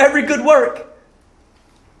equipped for every good work?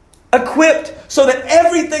 Equipped so that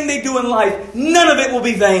everything they do in life, none of it will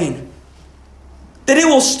be vain. That it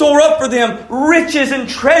will store up for them riches and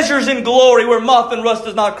treasures and glory where moth and rust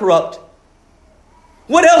does not corrupt.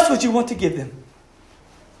 What else would you want to give them?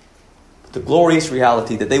 The glorious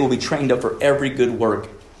reality that they will be trained up for every good work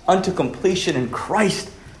unto completion in Christ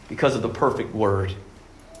because of the perfect Word.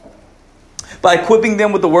 By equipping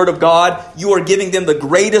them with the Word of God, you are giving them the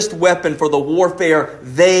greatest weapon for the warfare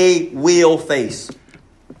they will face.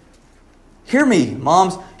 Hear me,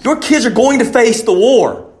 moms. Your kids are going to face the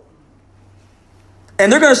war. And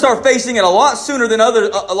they're going to start facing it a lot sooner than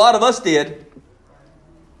a lot of us did.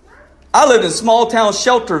 I lived in small town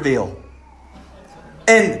Shelterville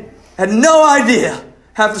and had no idea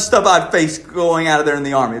half the stuff I'd faced going out of there in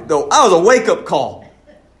the Army. Though I was a wake-up call.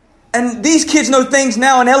 And these kids know things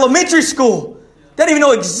now in elementary school that I didn't even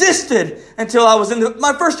know existed until I was in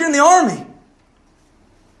my first year in the Army.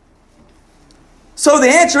 So the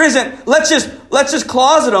answer isn't, let's just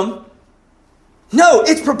closet them. No,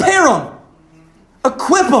 it's prepare them.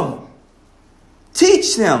 Equip them.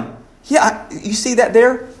 Teach them. Yeah, you see that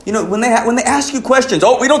there? You know, when they ask you questions,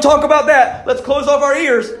 we don't talk about that. Let's close off our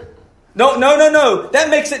ears. No. That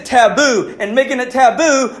makes it taboo. And making it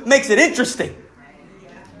taboo makes it interesting.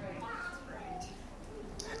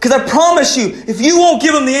 Because I promise you, if you won't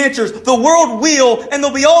give them the answers, the world will, and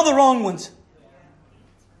they'll be all the wrong ones.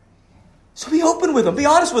 So be open with them. Be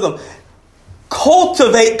honest with them.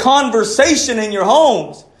 Cultivate conversation in your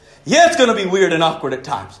homes. Yeah, it's going to be weird and awkward at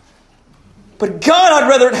times. But God, I'd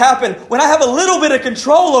rather it happen when I have a little bit of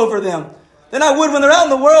control over them than I would when they're out in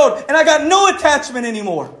the world and I got no attachment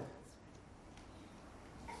anymore.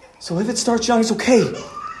 So if it starts young, it's okay.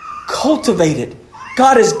 Cultivate it.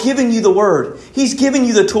 God has given you the Word. He's given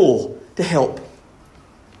you the tool to help.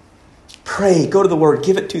 Pray. Go to the Word.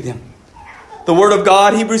 Give it to them. The Word of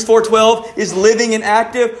God, Hebrews 4:12, is living and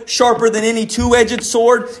active, sharper than any two-edged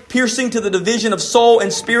sword, piercing to the division of soul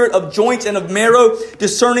and spirit, of joints and of marrow,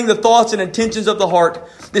 discerning the thoughts and intentions of the heart.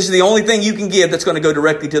 This is the only thing you can give that's going to go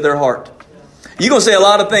directly to their heart. You're going to say a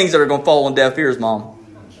lot of things that are going to fall on deaf ears, Mom.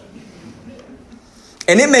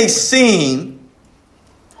 And it may seem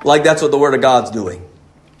like that's what the Word of God's doing.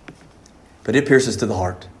 But it pierces to the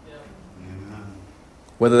heart.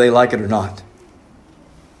 Whether they like it or not.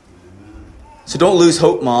 So don't lose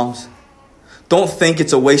hope, moms. Don't think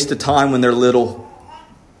it's a waste of time when they're little.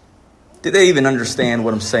 Did they even understand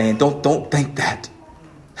what I'm saying? Don't think that.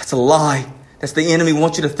 That's a lie. That's the enemy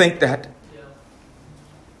wants you to think that.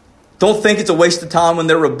 Don't think it's a waste of time when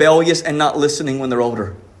they're rebellious and not listening when they're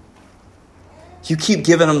older. You keep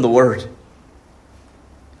giving them the Word.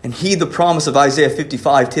 And heed the promise of Isaiah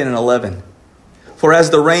 55:10 and 11. For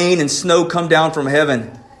as the rain and snow come down from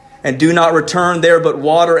heaven, and do not return there but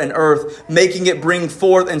water and earth, making it bring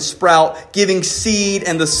forth and sprout, giving seed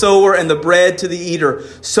and the sower and the bread to the eater,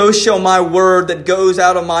 so shall my word that goes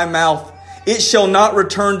out of my mouth. It shall not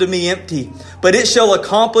return to me empty, but it shall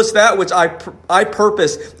accomplish that which I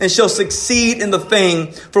purpose, and shall succeed in the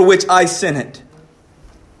thing for which I sent it.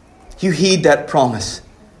 You heed that promise.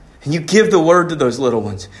 And you give the word to those little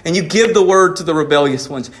ones. And you give the word to the rebellious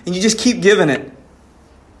ones. And you just keep giving it.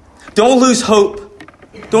 Don't lose hope.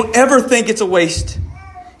 Don't ever think it's a waste.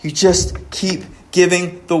 You just keep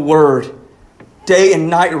giving the word. Day and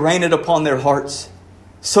night rain it upon their hearts.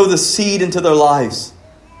 Sow the seed into their lives.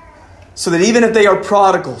 So that even if they are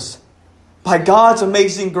prodigals, by God's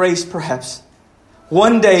amazing grace perhaps,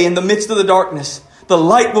 one day in the midst of the darkness, the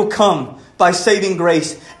light will come by saving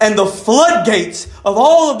grace. And the floodgates of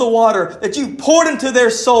all of the water that you poured into their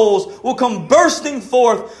souls will come bursting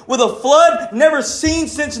forth with a flood never seen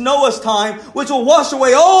since Noah's time, which will wash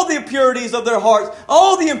away all the impurities of their hearts,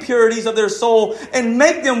 all the impurities of their soul, and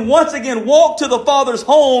make them once again walk to the Father's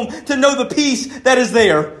home to know the peace that is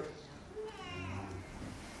there.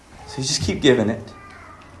 So you just keep giving it,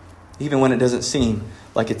 even when it doesn't seem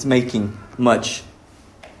like it's making much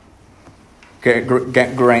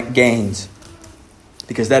gains.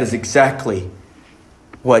 Because that is exactly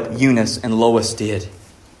what Eunice and Lois did.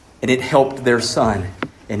 And it helped their son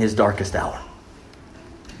in his darkest hour.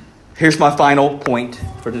 Here's my final point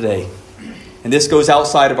for today. And this goes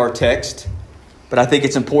outside of our text, but I think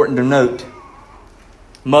it's important to note.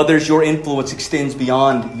 Mothers, your influence extends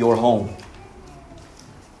beyond your home.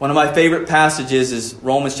 One of my favorite passages is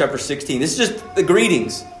Romans chapter 16. This is just the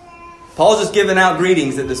greetings. Paul's just giving out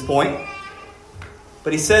greetings at this point.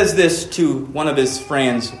 But he says this to one of his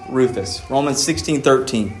friends, Rufus. Romans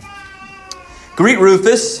 16:13. Greet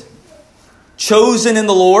Rufus, chosen in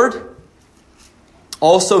the Lord,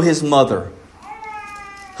 also his mother,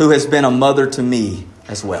 who has been a mother to me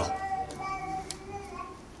as well.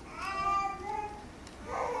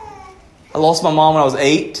 I lost my mom when I was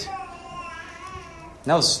 8.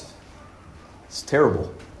 That was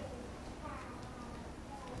terrible.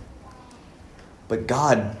 But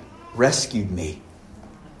God rescued me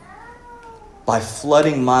by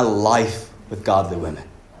flooding my life with godly women.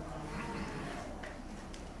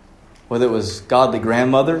 Whether it was godly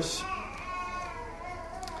grandmothers.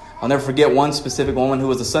 I'll never forget one specific woman who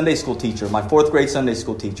was a Sunday school teacher, my 4th grade Sunday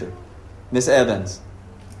school teacher, Miss Evans.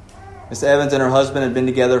 Miss Evans and her husband had been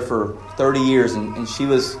together for 30 years, and she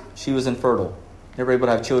was infertile, never able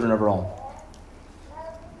to have children of her own.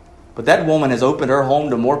 But that woman has opened her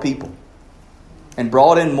home to more people. and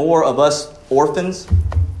brought in more of us orphans,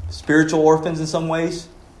 spiritual orphans in some ways.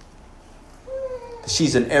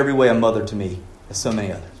 She's in every way a mother to me, as so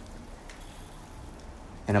many others.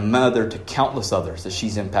 And a mother to countless others that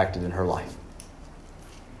she's impacted in her life.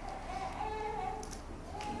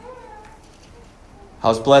 I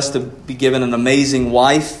was blessed to be given an amazing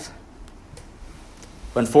wife.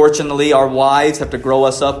 Unfortunately, our wives have to grow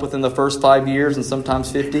us up within the first 5 years and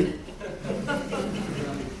sometimes 50.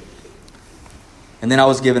 And then I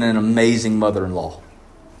was given an amazing mother-in-law,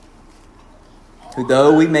 who,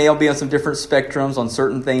 though we may all be on some different spectrums on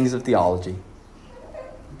certain things of theology,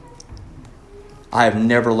 I have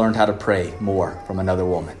never learned how to pray more from another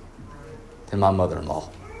woman than my mother-in-law.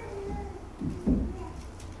 And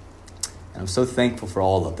I'm so thankful for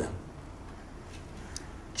all of them,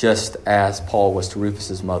 just as Paul was to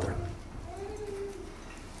Rufus' mother.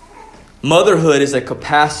 Motherhood is a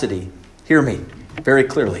capacity, hear me very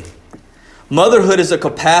clearly. Motherhood is a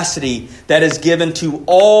capacity that is given to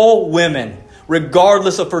all women,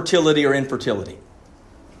 regardless of fertility or infertility.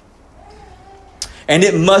 And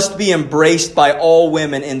it must be embraced by all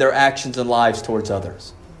women in their actions and lives towards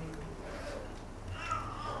others.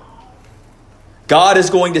 God is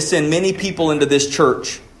going to send many people into this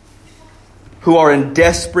church who are in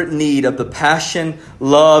desperate need of the passion,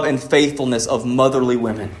 love, and faithfulness of motherly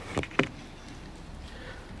women,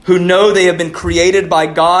 who know they have been created by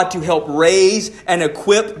God to help raise and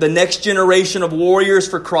equip the next generation of warriors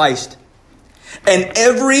for Christ. And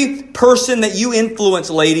every person that you influence,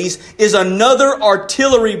 ladies, is another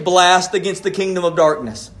artillery blast against the kingdom of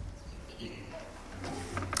darkness.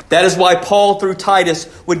 That is why Paul, through Titus,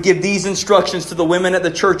 would give these instructions to the women at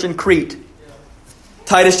the church in Crete.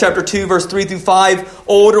 Titus chapter 2, verse 3 through 5.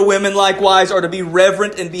 Older women likewise are to be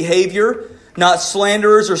reverent in behavior, not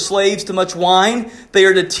slanderers or slaves to much wine. They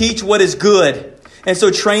are to teach what is good. And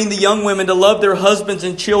so train the young women to love their husbands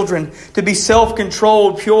and children, to be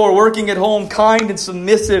self-controlled, pure, working at home, kind and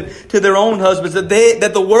submissive to their own husbands,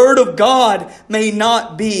 that the word of God may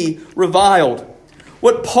not be reviled.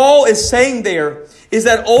 What Paul is saying there is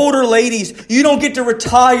that older ladies, you don't get to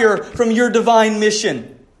retire from your divine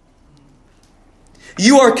mission.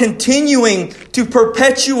 You are continuing to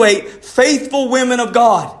perpetuate faithful women of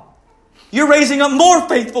God. You're raising up more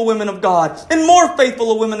faithful women of God and more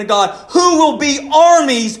faithful women of God who will be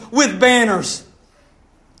armies with banners,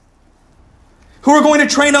 who are going to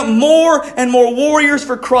train up more and more warriors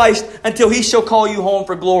for Christ until He shall call you home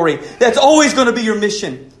for glory. That's always going to be your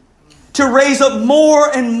mission, to raise up more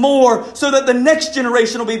and more so that the next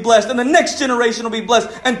generation will be blessed and the next generation will be blessed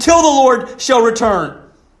until the Lord shall return.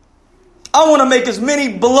 I want to make as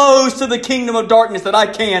many blows to the kingdom of darkness that I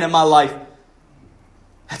can in my life.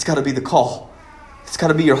 That's got to be the call. It's got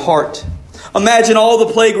to be your heart. Imagine all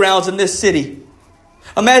the playgrounds in this city.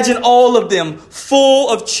 Imagine all of them full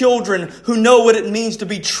of children who know what it means to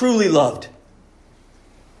be truly loved.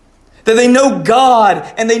 That they know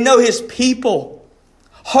God and they know His people.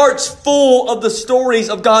 Hearts full of the stories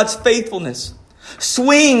of God's faithfulness.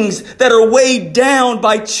 Swings that are weighed down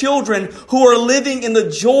by children who are living in the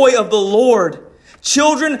joy of the Lord.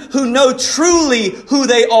 Children who know truly who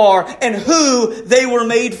they are and who they were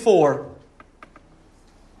made for.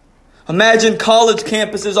 Imagine college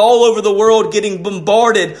campuses all over the world getting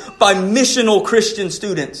bombarded by missional Christian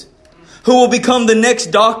students who will become the next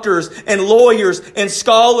doctors and lawyers and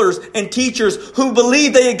scholars and teachers who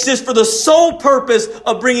believe they exist for the sole purpose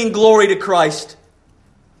of bringing glory to Christ.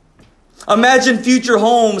 Imagine future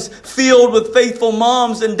homes filled with faithful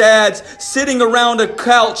moms and dads sitting around a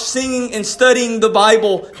couch singing and studying the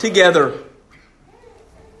Bible together.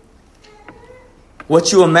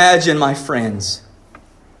 What you imagine, my friends,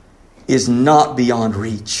 is not beyond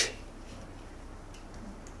reach.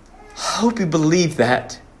 I hope you believe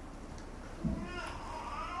that.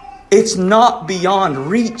 It's not beyond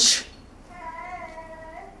reach.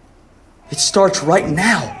 It starts right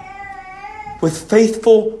now. With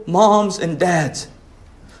faithful moms and dads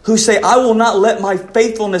who say, I will not let my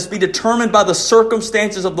faithfulness be determined by the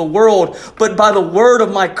circumstances of the world, but by the word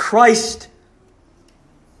of my Christ.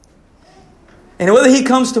 And whether He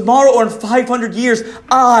comes tomorrow or in 500 years,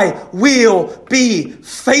 I will be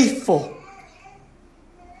faithful.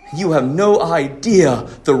 You have no idea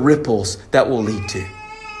the ripples that will lead to.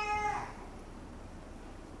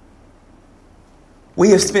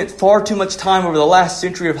 We have spent far too much time over the last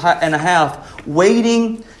century and a half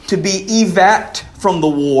waiting to be evac from the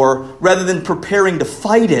war rather than preparing to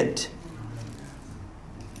fight it.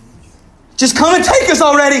 Just come and take us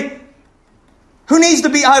already. Who needs to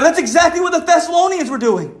be idle? That's exactly what the Thessalonians were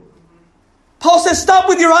doing. Paul says, stop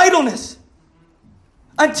with your idleness.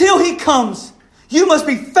 Until He comes, you must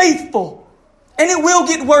be faithful And it will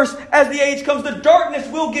get worse as the age comes. The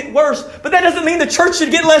darkness will get worse. But that doesn't mean the church should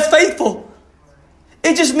get less faithful.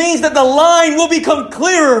 It just means that the line will become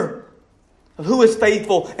clearer of who is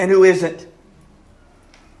faithful and who isn't.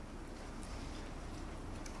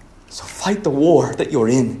 So fight the war that you're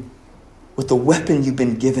in with the weapon you've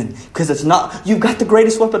been given. Because you've got the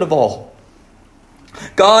greatest weapon of all.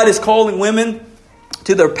 God is calling women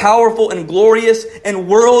to their powerful and glorious and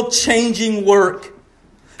world-changing work.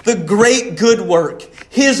 The great good work.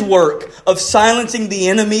 His work of silencing the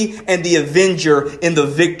enemy and the avenger in the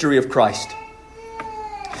victory of Christ.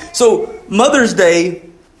 So Mother's Day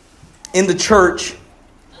in the church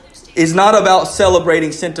is not about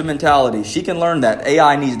celebrating sentimentality. She can learn that.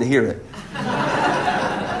 AI needs to hear it.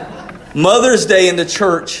 Mother's Day in the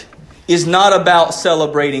church is not about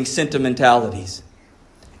celebrating sentimentalities.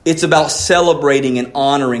 It's about celebrating and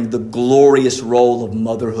honoring the glorious role of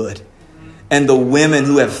motherhood and the women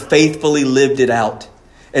who have faithfully lived it out,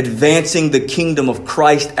 advancing the kingdom of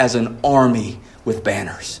Christ as an army with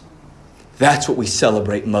banners. That's what we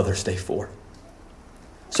celebrate Mother's Day for.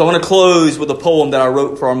 So I want to close with a poem that I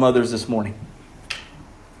wrote for our mothers this morning.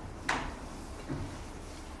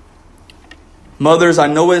 Mothers, I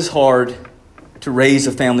know it's hard to raise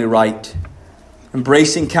a family right,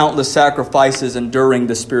 embracing countless sacrifices, enduring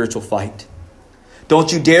the spiritual fight.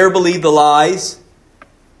 Don't you dare believe the lies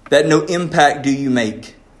that no impact do you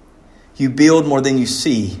make. You build more than you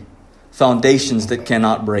see, foundations that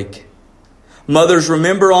cannot break. Mothers,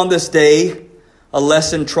 remember on this day a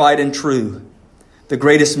lesson tried and true. The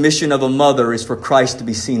greatest mission of a mother is for Christ to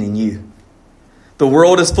be seen in you. The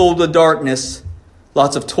world is full of darkness,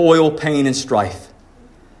 lots of toil, pain, and strife.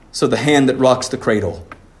 So the hand that rocks the cradle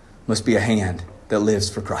must be a hand that lives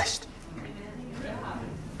for Christ.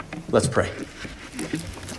 Let's pray.